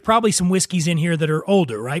there's probably some whiskeys in here that are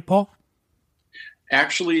older, right, Paul?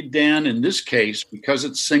 Actually, Dan, in this case, because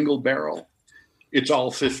it's single barrel, it's all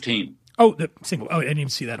 15. Oh, the single. Oh, I didn't even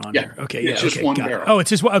see that on there. Okay, it's just one barrel. Oh, it's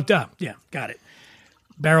just one. Yeah, got it.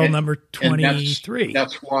 Barrel number 23.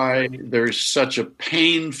 That's why there's such a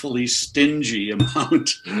painfully stingy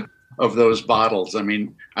amount of those bottles. I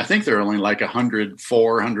mean, I think there are only like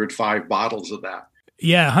 104, 105 bottles of that.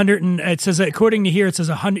 Yeah, 100. And it says, according to here, it says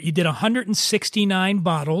 100. You did 169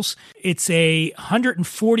 bottles. It's a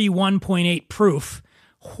 141.8 proof.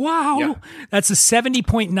 Wow. Yeah. That's a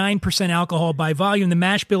 70.9% alcohol by volume. The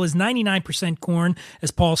mash bill is 99% corn, as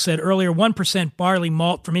Paul said earlier, 1% barley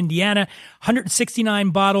malt from Indiana, 169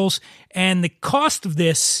 bottles. And the cost of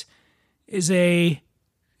this is a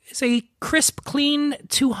crisp, clean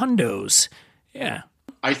 $200. Yeah.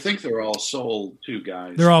 I think they're all sold too,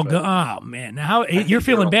 guys. They're all good. Oh man, now you're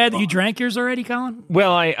feeling bad that you drank yours already, Colin?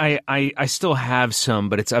 Well, I still have some,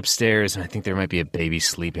 but it's upstairs, and I think there might be a baby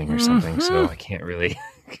sleeping or something, so I can't really.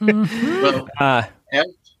 Well,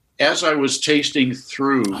 as I was tasting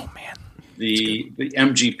through the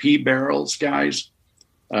MGP barrels, guys,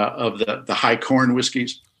 of the high corn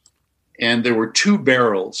whiskeys, and there were 2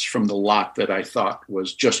 barrels from the lot that I thought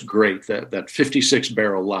was just great. That 56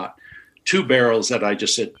 barrel lot. 2 barrels that I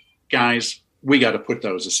just said, guys, we got to put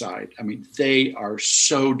those aside. I mean, they are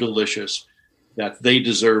so delicious that they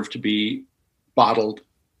deserve to be bottled,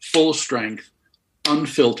 full strength,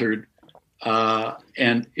 unfiltered.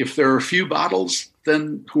 And if there are a few bottles,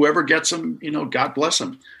 then whoever gets them, God bless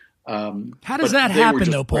them. How does that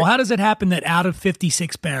happen, though, Paul? How does it happen that out of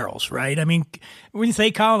 56 barrels, right? I mean, when you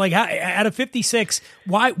say, Colin, like out of 56,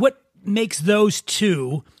 what makes those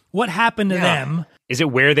 2? What happened to them? Is it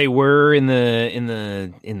where they were in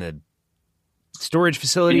the storage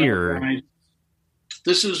facility, or?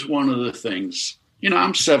 This is one of the things.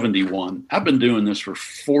 I'm 71. I've been doing this for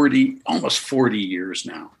almost 40 years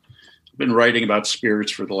now. I've been writing about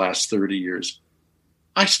spirits for the last 30 years.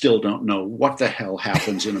 I still don't know what the hell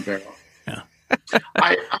happens in a barrel. Yeah.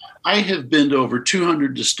 I have been to over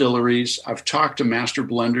 200 distilleries. I've talked to master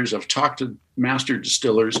blenders. I've talked to master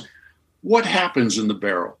distillers. What happens in the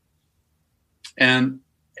barrel? And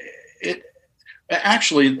the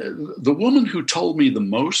woman who told me the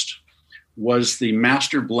most was the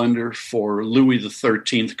master blender for Louis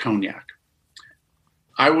XIII cognac.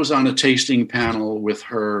 I was on a tasting panel with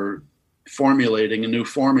her formulating a new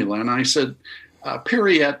formula, and I said,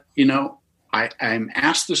 Perriette, I'm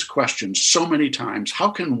asked this question so many times. How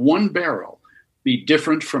can one barrel be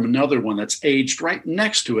different from another one that's aged right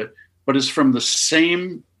next to it, but is from the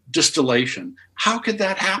same distillation? How could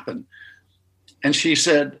that happen? And she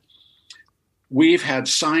said, we've had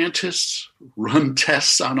scientists run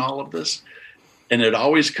tests on all of this, and it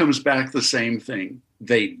always comes back the same thing.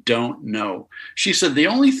 They don't know. She said, the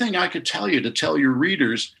only thing I could tell you to tell your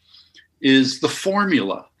readers is the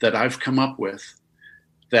formula that I've come up with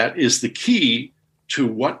that is the key to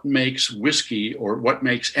what makes whiskey or what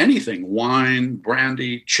makes anything, wine,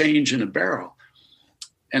 brandy, change in a barrel.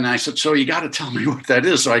 And I said, so you got to tell me what that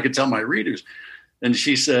is so I could tell my readers. And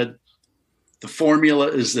she said, the formula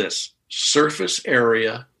is this: surface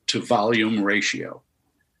area to volume ratio.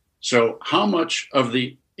 So how much of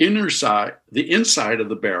the inside of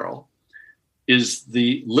the barrel is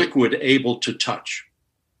the liquid able to touch?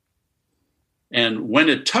 And when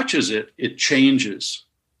it touches it, it changes.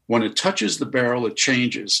 When it touches the barrel, it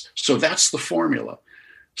changes. So that's the formula.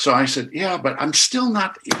 So I said, yeah, but I'm still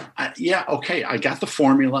not, okay, I got the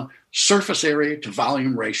formula, surface area to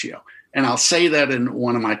volume ratio. And I'll say that in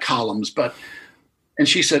one of my columns, and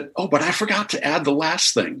she said, oh, but I forgot to add the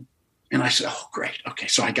last thing. And I said, oh, great. Okay.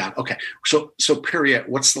 So I got, okay. So Perriette,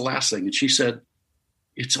 what's the last thing? And she said,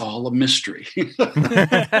 It's all a mystery. There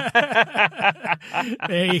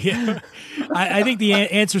you go. I think the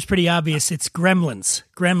answer is pretty obvious. It's gremlins.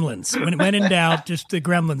 Gremlins. When in doubt, just the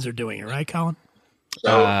gremlins are doing it, right, Colin?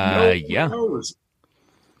 So yeah.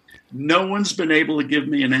 No one's been able to give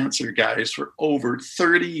me an answer, guys. For over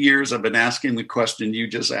 30 years, I've been asking the question you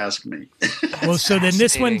just asked me. Well, so then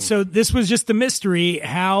this was just the mystery.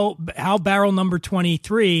 How barrel number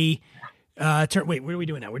 23 wait, what are we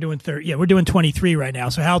doing now? We're doing 30. Yeah, we're doing 23 right now.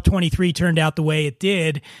 So how 23 turned out the way it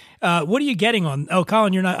did. What are you getting on? Oh,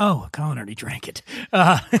 Colin, you're not. Oh, Colin already drank it.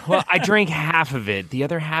 Well, I drank half of it. The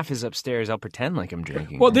other half is upstairs. I'll pretend like I'm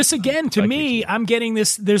drinking. Well, this again, to me, I'm getting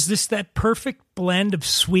this. There's that perfect blend of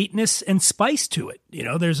sweetness and spice to it. You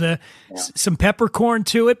know, there's some peppercorn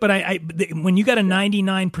to it, but when you got a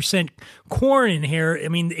 99% corn in here, I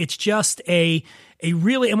mean, it's just a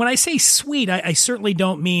really, and when I say sweet, I certainly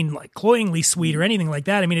don't mean like cloyingly sweet or anything like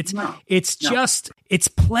that. I mean, it's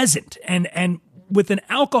pleasant, and with an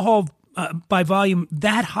alcohol by volume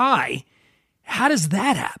that high, how does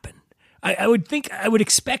that happen? I would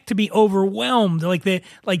expect to be overwhelmed, like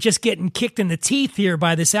just getting kicked in the teeth here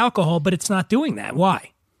by this alcohol, but it's not doing that.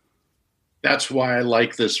 Why? That's why I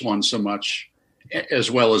like this one so much,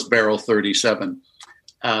 as well as Barrel 37.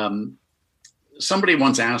 Somebody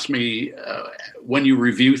once asked me, when you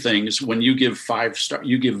review things, when you give 5 stars,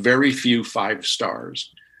 you give very few 5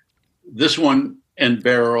 stars. This one and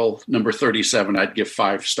Barrel number 37, I'd give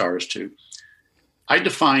 5 stars to. I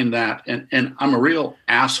define that, and I'm a real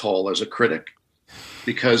asshole as a critic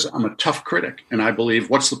because I'm a tough critic. And I believe,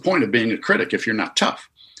 what's the point of being a critic if you're not tough?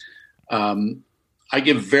 I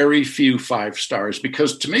give very few 5 stars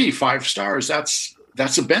because to me, 5 stars, that's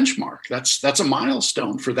a benchmark. That's a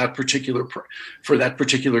milestone for that particular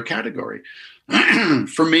category.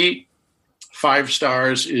 For me, 5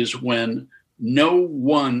 stars is when no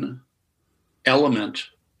one element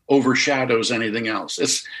overshadows anything else.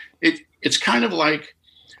 It's kind of like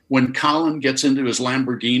when Colin gets into his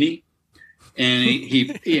Lamborghini and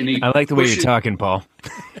he I like the way you're talking, Paul.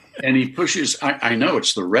 And he pushes. I know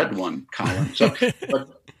it's the red one, Colin.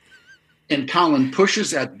 And Colin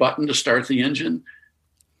pushes that button to start the engine.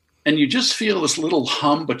 And you just feel this little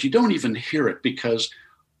hum, but you don't even hear it because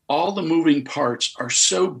all the moving parts are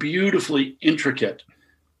so beautifully intricate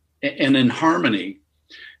and in harmony.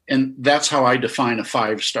 And that's how I define a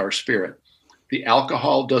 5-star spirit. The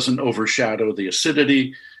alcohol doesn't overshadow the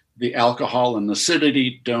acidity. The alcohol and the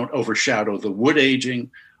acidity don't overshadow the wood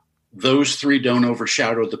aging. Those 3 don't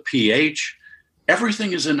overshadow the pH.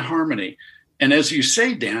 Everything is in harmony. And as you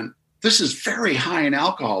say, Dan, this is very high in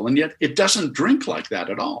alcohol, and yet it doesn't drink like that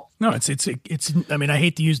at all. No, it's. I mean, I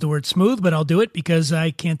hate to use the word smooth, but I'll do it because I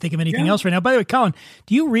can't think of anything else right now. By the way, Colin,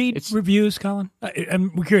 do you read reviews, Colin?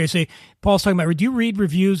 I'm curious. Paul's talking about. Do you read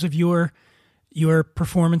reviews of your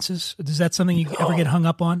performances? Is that something you ever get hung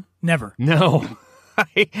up on? Never. No,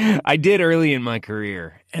 I did early in my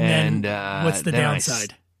career. And then what's the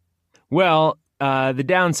downside? The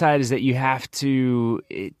downside is that you have to.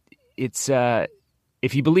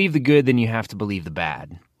 If you believe the good, then you have to believe the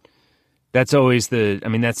bad. That's always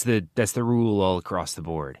that's the rule all across the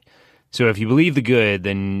board. So if you believe the good,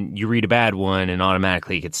 then you read a bad one and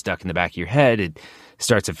automatically it gets stuck in the back of your head. It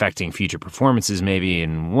starts affecting future performances maybe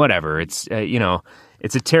and whatever. It's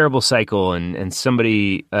it's a terrible cycle, and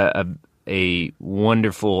somebody a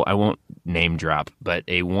wonderful, I won't name drop, but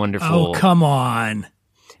a wonderful. Oh, come on.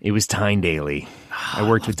 It was Tyne Daly. I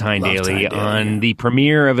worked with Tyne Daly on the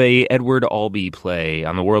premiere of a Edward Albee play,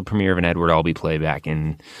 on the world premiere of an Edward Albee play back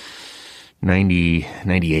in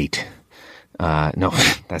 98. No,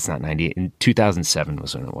 that's not 98. In 2007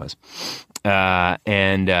 was when it was.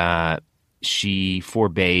 And she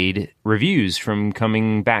forbade reviews from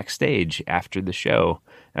coming backstage after the show,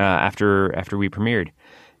 after we premiered.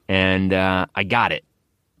 And I got it.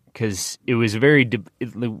 Because it was it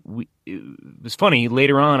was funny.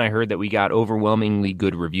 Later on, I heard that we got overwhelmingly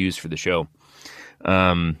good reviews for the show,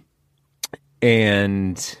 but I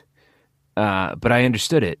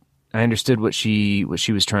understood it. I understood what she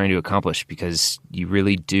was trying to accomplish, because you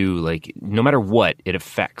really do, like, no matter what, it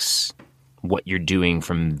affects what you're doing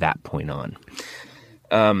from that point on.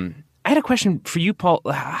 I had a question for you, Paul.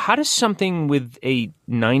 How does something with a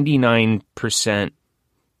 99%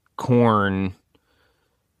 corn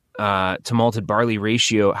to malted barley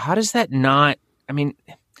ratio, how does that not, I mean,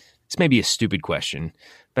 this may be a stupid question,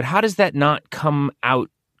 but how does that not come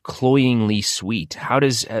out cloyingly sweet? How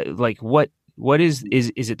does, what is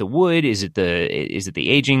it the wood? Is it the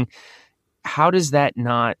aging? How does that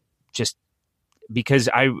not just, because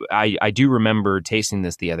I do remember tasting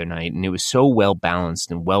this the other night, and it was so well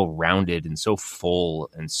balanced and well rounded and so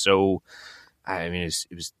full and so I mean,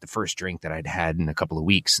 it was the first drink that I'd had in a couple of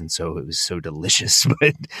weeks, and so it was so delicious.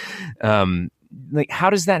 But like, how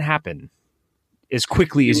does that happen as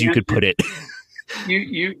quickly as you could put it?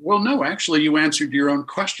 Well, no, actually, you answered your own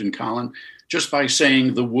question, Colin, just by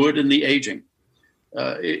saying the wood and the aging.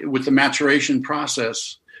 With the maturation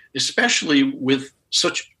process, especially with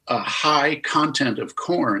such a high content of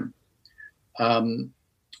corn,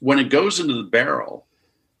 when it goes into the barrel,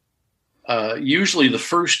 usually the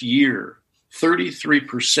first year,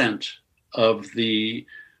 33% of the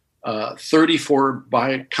 34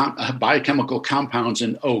 biochemical compounds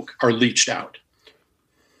in oak are leached out.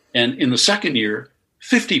 And in the second year,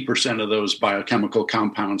 50% of those biochemical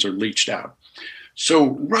compounds are leached out. So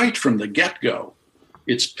right from the get-go,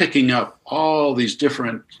 it's picking up all these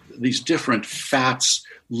different fats,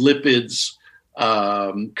 lipids,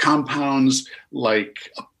 compounds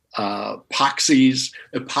like epoxies,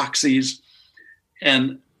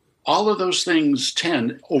 and all of those things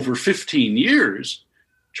tend over 15 years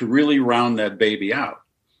to really round that baby out.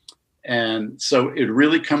 And so it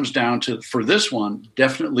really comes down to, for this one,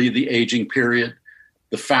 definitely the aging period,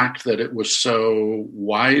 the fact that it was so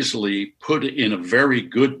wisely put in a very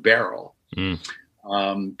good barrel.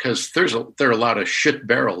 Because there are a lot of shit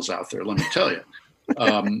barrels out there, let me tell you.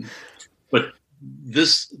 But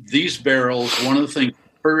these barrels, one of the things,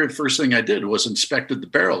 very first thing I did was inspected the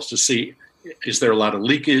barrels to see, is there a lot of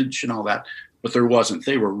leakage and all that? But there wasn't.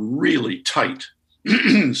 They were really tight.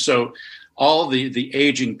 So all the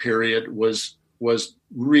aging period was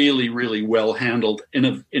really, really well handled in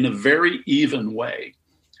a very even way.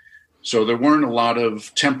 So there weren't a lot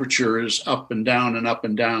of temperatures up and down and up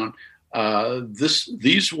and down.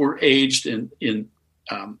 These were aged in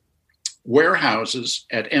warehouses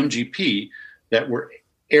at MGP that were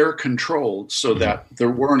air controlled so that there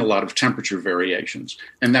weren't a lot of temperature variations,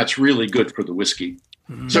 and that's really good for the whiskey.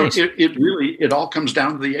 So it all comes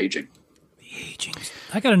down to the aging. The aging.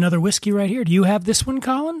 I got another whiskey right here. Do you have this one,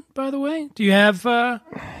 Colin, by the way? Do you have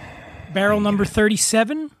barrel number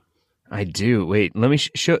 37? I do. Wait, let me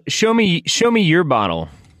show me your bottle.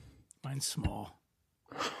 Mine's small.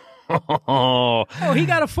 Oh, he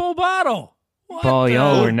got a full bottle. What Paul,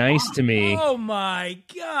 y'all were nice to me. Oh my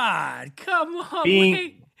God! Come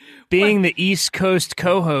on, being the East Coast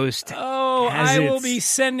co-host. Oh, I will be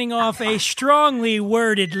sending off a strongly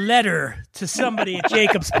worded letter to somebody at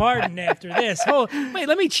Jacob's Pardon after this. Wait,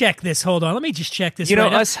 let me check this. Hold on, let me just check this. You know,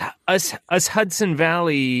 us Hudson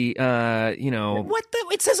Valley. What the?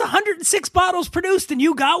 It says 106 bottles produced, and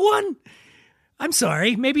you got one. I'm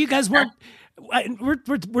sorry. Maybe you guys weren't. We're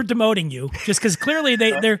demoting you just because clearly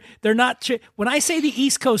they're not. When I say the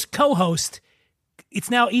East Coast co-host,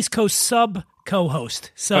 it's now East Coast sub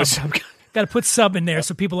co-host. Got to put sub in there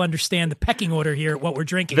so people understand the pecking order here. What we're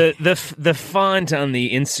drinking. The font on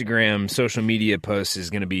the Instagram social media post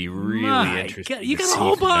is going to be really interesting. You got a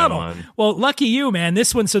whole bottle. Well, lucky you, man.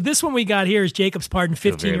 This one we got here is Jacob's Pardon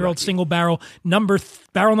 15-year-old single barrel number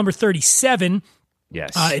 37.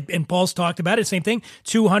 Yes. And Paul's talked about it. Same thing.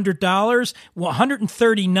 $200,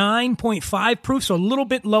 139.5 proof, so a little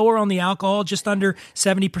bit lower on the alcohol, just under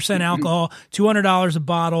 70% alcohol, $200 a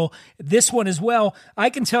bottle. This one as well, I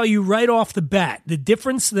can tell you right off the bat, the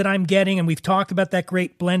difference that I'm getting, and we've talked about that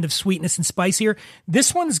great blend of sweetness and spice here,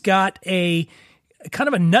 this one's got a kind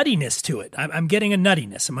of a nuttiness to it. I'm getting a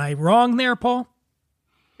nuttiness. Am I wrong there, Paul?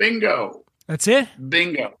 Bingo. That's it?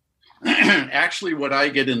 Bingo. Actually, what I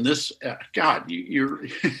get in this, God, you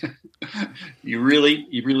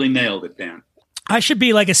really nailed it, Dan. I should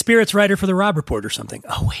be like a spirits writer for the Rob Report or something.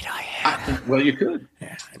 Oh wait, I am. Well, you could.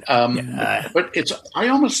 Yeah, but I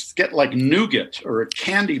almost get like nougat or a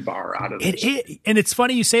candy bar out of this. And it's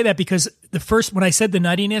funny you say that because when I said the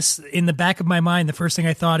nuttiness in the back of my mind, the first thing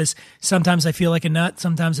I thought is sometimes I feel like a nut,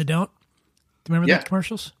 sometimes I don't. Do you remember the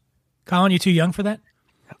commercials? Colin, you too young for that?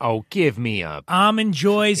 Oh, give me a Almond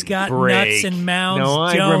Joy's got nuts and mounds. No,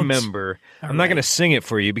 I don't. remember. I'm not going to sing it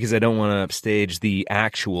for you because I don't want to upstage the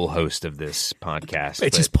actual host of this podcast.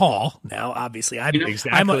 It's just Paul. Now, obviously,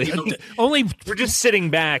 exactly. Only we're just sitting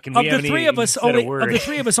back, and of the three of us,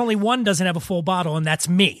 only one doesn't have a full bottle, and that's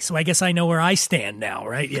me. So I guess I know where I stand now,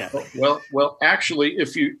 right? Yeah. Well, actually,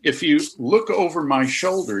 if you look over my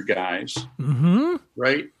shoulder, guys,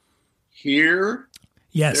 right here.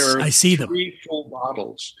 Yes, I see them. 3 full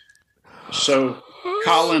bottles. So,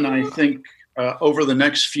 Colin, I think over the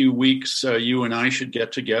next few weeks, you and I should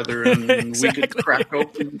get together and exactly. we could crack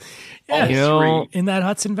open all 3 in that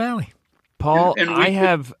Hudson Valley. Paul, and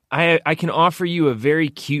I can offer you a very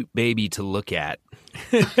cute baby to look at.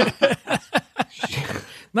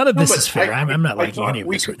 None of No, this but is fair. I'm not liking thought any of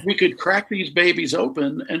this right now. we could crack these babies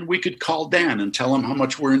open and we could call Dan and tell him how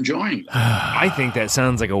much we're enjoying them. I think that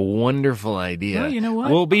sounds like a wonderful idea. Well, you know what?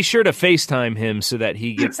 We'll be sure to FaceTime him so that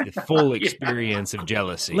he gets the full experience of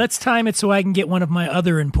jealousy. Let's time it so I can get one of my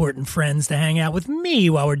other important friends to hang out with me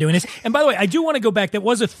while we're doing this. And by the way, I do want to go back. That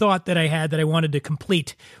was a thought that I had that I wanted to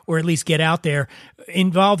complete or at least get out there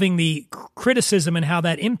involving the criticism and how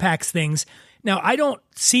that impacts things. Now, I don't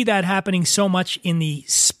see that happening so much in the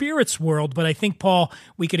spirits world, but I think, Paul,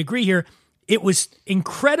 we could agree here, it was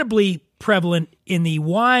incredibly prevalent in the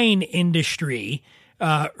wine industry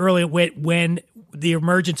early when the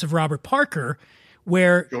emergence of Robert Parker,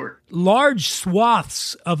 where large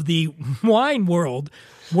swaths of the wine world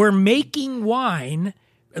were making wine,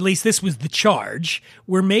 at least this was the charge,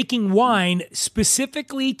 were making wine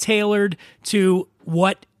specifically tailored to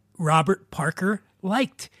what Robert Parker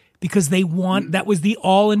liked. Because that was the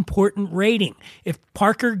all-important rating. If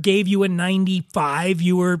Parker gave you a 95,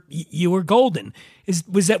 you were golden.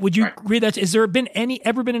 Would you agree that? Has there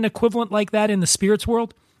ever been an equivalent like that in the spirits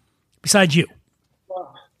world, besides you?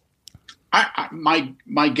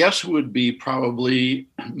 My guess would be probably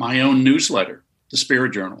my own newsletter, the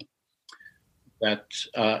Spirit Journal. That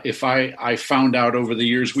if I found out over the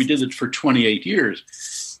years, we did it for 28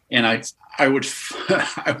 years, and I would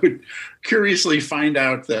curiously find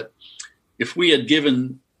out that if we had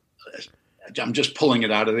given, I'm just pulling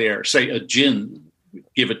it out of the air, say a gin,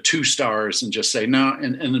 give it 2 stars and just say no,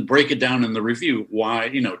 and then break it down in the review. Why,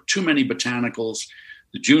 too many botanicals,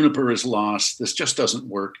 the juniper is lost, this just doesn't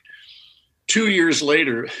work. 2 years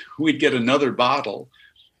later, we'd get another bottle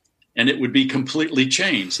and it would be completely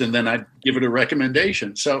changed. And then I'd give it a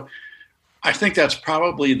recommendation. So I think that's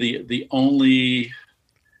probably the only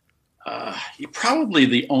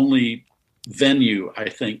venue, I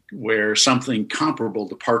think, where something comparable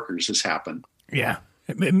to Parker's has happened. Yeah.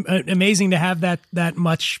 Amazing to have that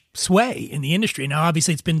much sway in the industry. Now,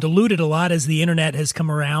 obviously, it's been diluted a lot as the internet has come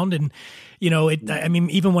around. And,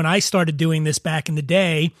 even when I started doing this back in the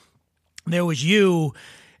day, there was you,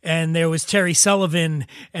 and there was Terry Sullivan,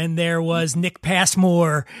 and there was Nick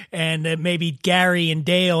Passmore, and maybe Gary and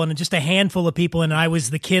Dale, and just a handful of people. And I was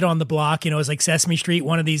the kid on the block. It was like Sesame Street.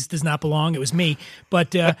 One of these does not belong. It was me.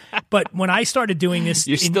 But when I started doing this,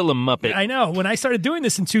 you're still a Muppet. I know. When I started doing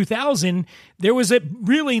this in 2000, there was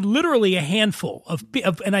literally a handful of,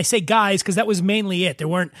 and I say guys because that was mainly it. There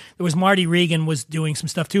was Marty Regan was doing some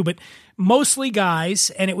stuff too, but mostly guys,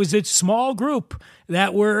 and it was a small group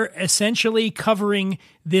that were essentially covering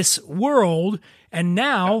this world. And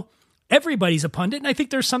now everybody's a pundit, and I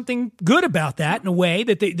think there's something good about that in a way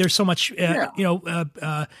that there's so much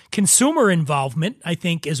consumer involvement, I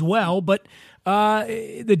think, as well. But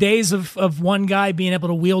the days of one guy being able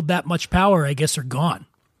to wield that much power, I guess, are gone.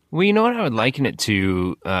 Well, you know what I would liken it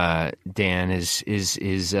to, Dan, is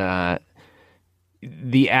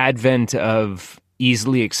the advent of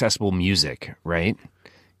easily accessible music, right?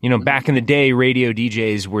 Back in the day, radio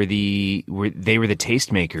DJs were the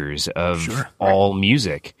tastemakers of all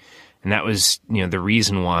music. And that was, the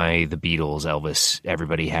reason why the Beatles, Elvis,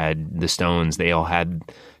 everybody had the Stones, they all had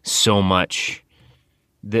so much,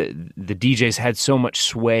 the DJs had so much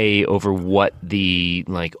sway over what the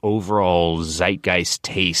overall zeitgeist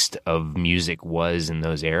taste of music was in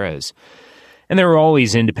those eras. And there were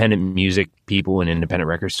always independent music people and independent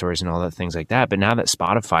record stores and all that things like that. But now that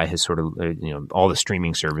Spotify has sort of, all the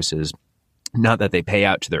streaming services, not that they pay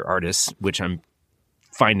out to their artists, which I'm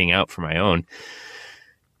finding out for my own,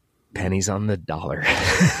 pennies on the dollar.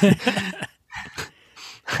 I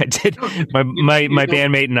did. My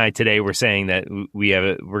bandmate and I today were saying that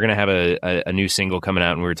we're going to have a new single coming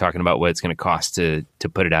out, and we were talking about what it's going to cost to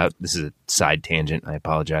put it out. This is a side tangent. I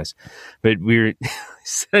apologize, but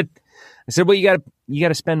I said, well, you got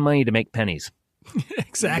to spend money to make pennies.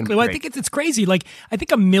 Exactly. Well, I think it's crazy. I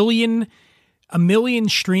think a million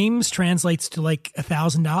streams translates to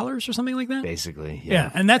 $1,000 or something like that. Basically,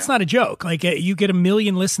 yeah. And that's not a joke. You get 1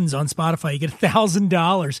 million listens on Spotify, you get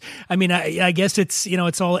 $1,000. I mean, I guess it's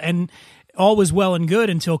it's all was well and good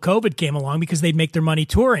until COVID came along because they'd make their money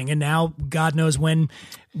touring, and now God knows when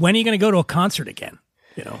are you going to go to a concert again?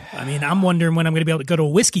 I mean, I'm wondering when I'm going to be able to go to a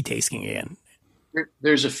whiskey tasting again.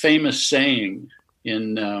 There's a famous saying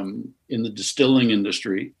in the distilling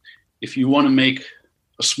industry: if you want to make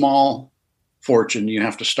a small fortune, you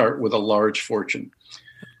have to start with a large fortune.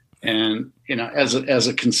 And as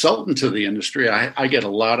a consultant to the industry, I get a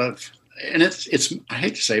lot of, and it's I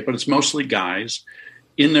hate to say it, but it's mostly guys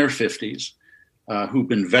in their 50s who've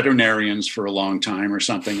been veterinarians for a long time or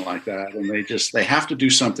something like that, and they have to do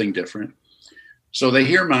something different. So they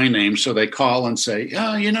hear my name, so they call and say,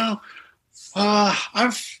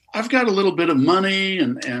 I've got a little bit of money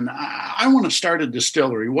and I want to start a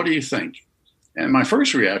distillery. What do you think? And my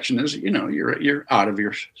first reaction is, you're out of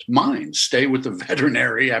your mind. Stay with the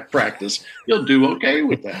veterinary practice. You'll do okay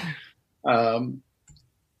with that.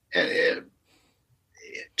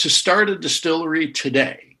 To start a distillery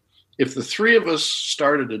today, if the three of us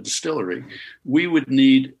started a distillery, we would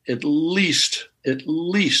need at least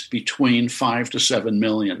between 5 to 7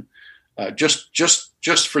 million, just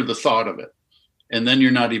for the thought of it. And then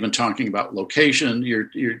you're not even talking about location.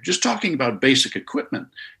 You're just talking about basic equipment.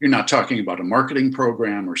 You're not talking about a marketing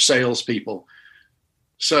program or salespeople.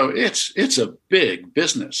 So it's a big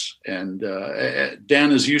business. And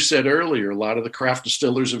Dan, as you said earlier, a lot of the craft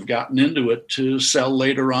distillers have gotten into it to sell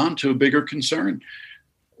later on to a bigger concern.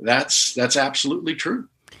 That's absolutely true.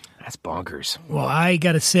 That's bonkers. Well, I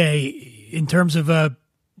got to say, in terms of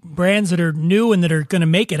brands that are new and that are going to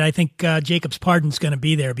make it, I think Jacob's Pardon's going to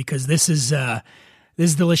be there because this is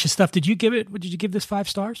delicious stuff. Did you give this 5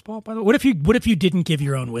 stars, Paul? By the way, what if you didn't give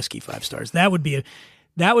your own whiskey 5 stars? That would be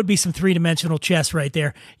some 3-dimensional chess right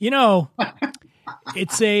there.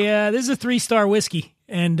 It's this is a 3-star whiskey,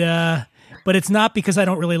 and but it's not because I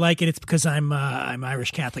don't really like it. It's because I'm Irish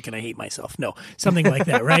Catholic and I hate myself. No, something like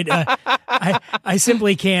that, right? I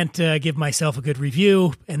simply can't give myself a good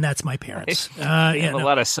review, and that's my parents. I have a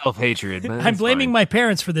lot of self-hatred. I'm blaming my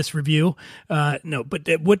parents for this review. No, but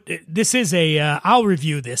this is I'll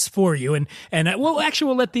review this for you, and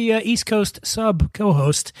we'll let the East Coast sub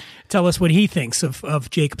co-host tell us what he thinks of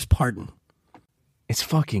Jacob's Pardon. It's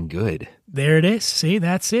fucking good. There it is. See,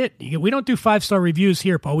 that's it. We don't do 5-star reviews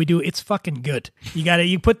here, Paul. We do it's fucking good.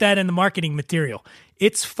 You put that in the marketing material.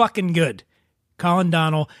 It's fucking good. Colin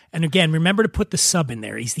Donnell. And again, remember to put the sub in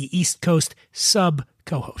there. He's the East Coast sub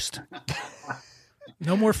co-host.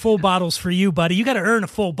 No more full bottles for you, buddy. You got to earn a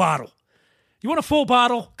full bottle. You want a full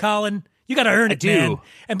bottle, Colin? You got to earn it, man.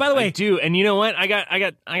 And by the way, I do. And you know what? I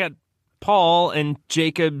got Paul and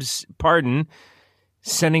Jacob's Pardon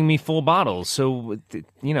sending me full bottles. So,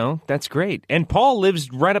 that's great. And Paul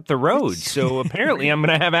lives right up the road. So apparently I'm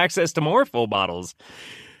going to have access to more full bottles.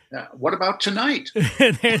 What about tonight?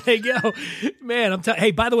 There they go. Man, hey,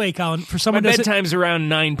 by the way, Colin, for someone... My bedtime's around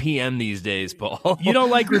 9 p.m. these days, Paul. You don't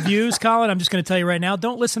like reviews, Colin? I'm just going to tell you right now,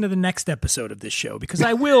 don't listen to the next episode of this show because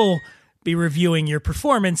I will be reviewing your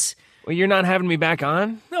performance. Well, you're not having me back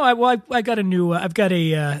on? No, I got a new. I've got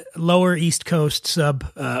a lower East Coast sub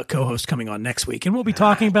co-host coming on next week, and we'll be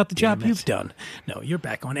talking about the job you've done. No, you're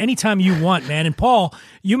back on anytime you want, man. And Paul,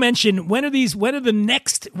 you mentioned when's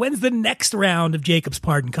the next round of Jacob's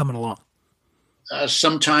Pardon coming along?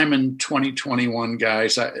 Sometime in 2021,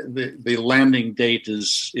 guys. The landing date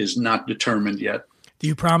is not determined yet. Do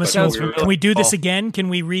you promise? Can we do this again? Can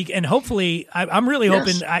we and hopefully, I'm really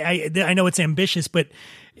hoping. I know it's ambitious, but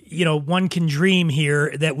one can dream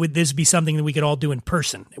here that would this be something that we could all do in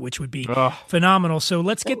person, which would be phenomenal. So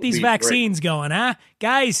let's get these vaccines going, huh,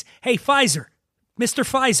 guys? Hey, Pfizer, Mr.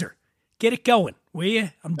 Pfizer, get it going, will you?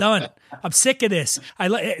 I'm done. I'm sick of this. I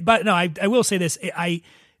will say this.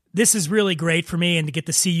 This is really great for me, and to get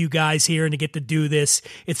to see you guys here and to get to do this,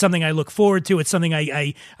 it's something I look forward to. It's something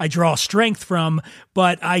I draw strength from,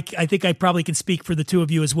 but I think I probably can speak for the two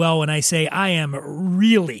of you as well when I say I am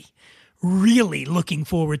really, really looking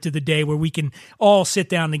forward to the day where we can all sit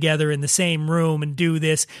down together in the same room and do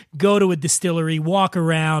this, go to a distillery, walk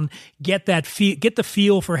around, get the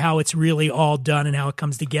feel for how it's really all done and how it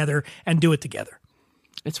comes together, and do it together.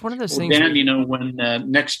 It's one of those things. Dan, when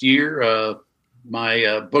next year,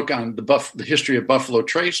 my book on the history of Buffalo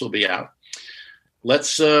Trace will be out.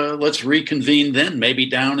 Let's reconvene then, maybe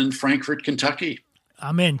down in Frankfort, Kentucky.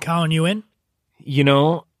 I'm in. Colin, you in?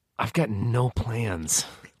 I've got no plans.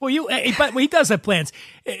 Well, but he does have plans.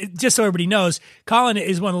 Just so everybody knows, Colin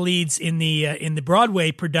is one of the leads in the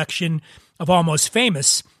Broadway production of Almost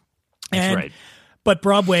Famous. That's right. But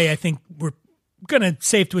Broadway, I think we're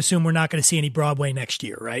safe to assume we're not going to see any Broadway next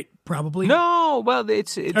year, right? Probably. No, well,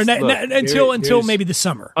 it's until maybe the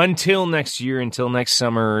summer. Until next year, until next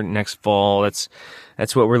summer, next fall.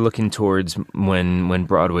 That's what we're looking towards when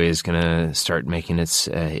Broadway is going to start making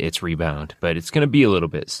its rebound. But it's going to be a little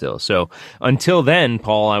bit still. So until then,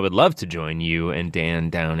 Paul, I would love to join you and Dan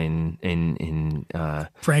down in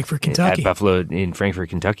Frankfort, Kentucky, at Buffalo in Frankfort,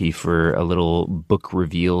 Kentucky for a little book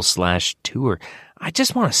reveal / tour. I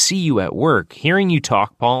just want to see you at work. Hearing you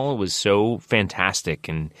talk, Paul, was so fantastic,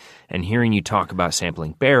 and hearing you talk about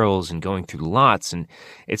sampling barrels and going through lots, and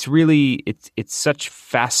it's really it's such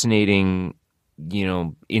fascinating,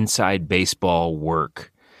 inside baseball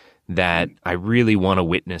work that I really want to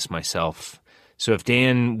witness myself So if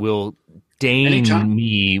Dan will deign Anytime.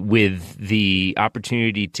 me with the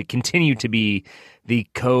opportunity to continue to be the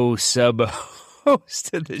co-sub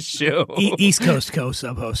host of the show. East Coast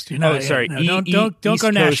co-sub host. You're not, sorry. don't East go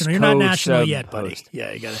national. You're not national yet, co-sub buddy. host.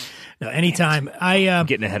 Yeah, you got to. No, anytime. I'm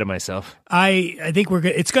getting ahead of myself. I think we're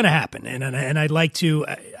good. It's going to happen, and I'd like to.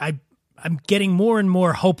 I'm getting more and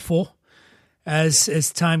more hopeful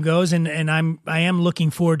as time goes, and I am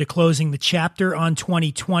looking forward to closing the chapter on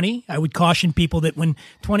 2020. I would caution people that when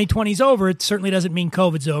 2020 is over, it certainly doesn't mean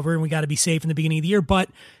COVID's over, and we got to be safe in the beginning of the year. But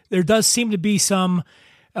there does seem to be some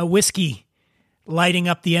whiskey lighting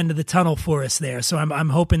up the end of the tunnel for us there. So I'm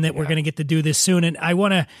hoping that we're going to get to do this soon. And I'm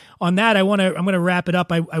going to wrap it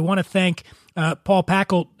up. I want to thank Paul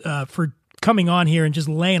Pacult for coming on here and just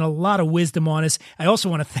laying a lot of wisdom on us. I also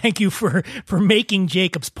want to thank you for making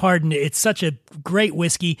Jacob's Pardon. It's such a great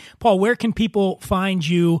whiskey. Paul, where can people find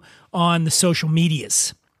you on the social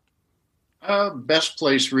medias? Best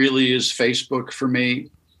place really is Facebook for me.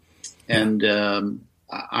 And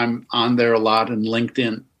I'm on there a lot, and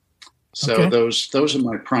LinkedIn. So Okay. those are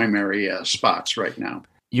my primary spots right now.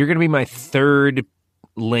 You're going to be my third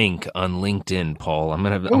link on LinkedIn, Paul. I'm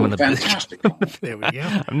gonna Fantastic. There we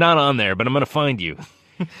go. I'm not on there, but I'm going to find you.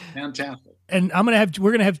 Fantastic. And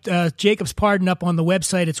we're going to have Jacob's Pardon up on the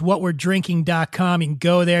website. It's whatwe'redrinking.com. You can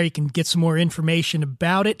go there. You can get some more information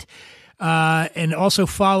about it. And also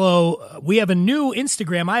follow, we have a new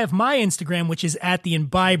Instagram. I have my Instagram, which is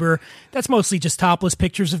 @theimbiber. That's mostly just topless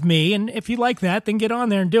pictures of me. And if you like that, then get on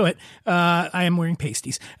there and do it. I am wearing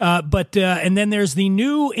pasties. And then there's the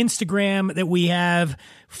new Instagram that we have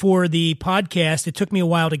for the podcast. It took me a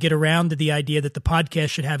while to get around to the idea that the podcast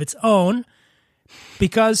should have its own.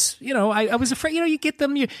 Because, I was afraid, you get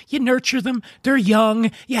them, you nurture them, they're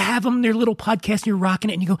young, you have them, their little podcast, and you're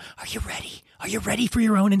rocking it, and you go, are you ready? Are you ready for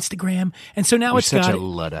your own Instagram? And so now You're it's such got a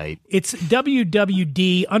Luddite. It's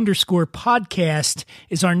WWD_podcast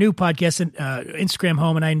is our new podcast Instagram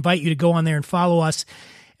home, and I invite you to go on there and follow us.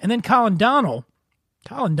 And then Colin Donnell,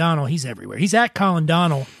 he's everywhere. He's at Colin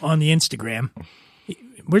Donnell on the Instagram.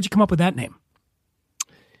 Where'd you come up with that name?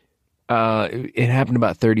 It happened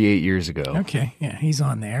about 38 years ago. Okay, yeah, he's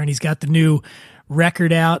on there, and he's got the new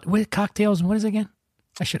record out. What cocktails? What is it again?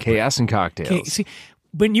 I should Chaos and Cocktails. Okay, see,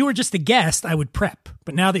 when you were just a guest, I would prep.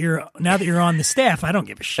 But now that you're on the staff, I don't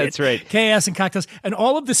give a shit. That's right. Chaos and Cocktails, and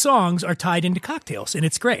all of the songs are tied into cocktails, and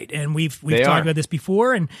it's great. And we've talked about this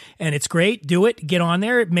before, and it's great. Do it. Get on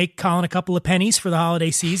there. Make Colin a couple of pennies for the holiday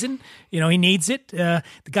season. He needs it. The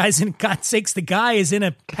guy's in God's sakes. The guy is in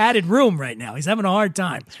a padded room right now. He's having a hard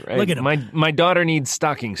time. That's right. Look at him. My daughter needs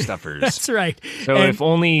stocking stuffers. That's right. So And- if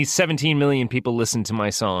only 17 million people listen to my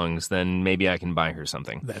songs, then maybe I can buy her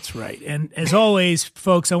something. That's right. And as always,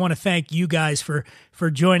 folks, I want to thank you guys for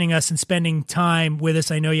joining us and spending time with us.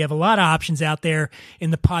 I know you have a lot of options out there in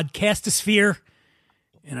the podcastosphere,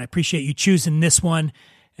 and I appreciate you choosing this one.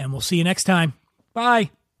 And we'll see you next time. Bye.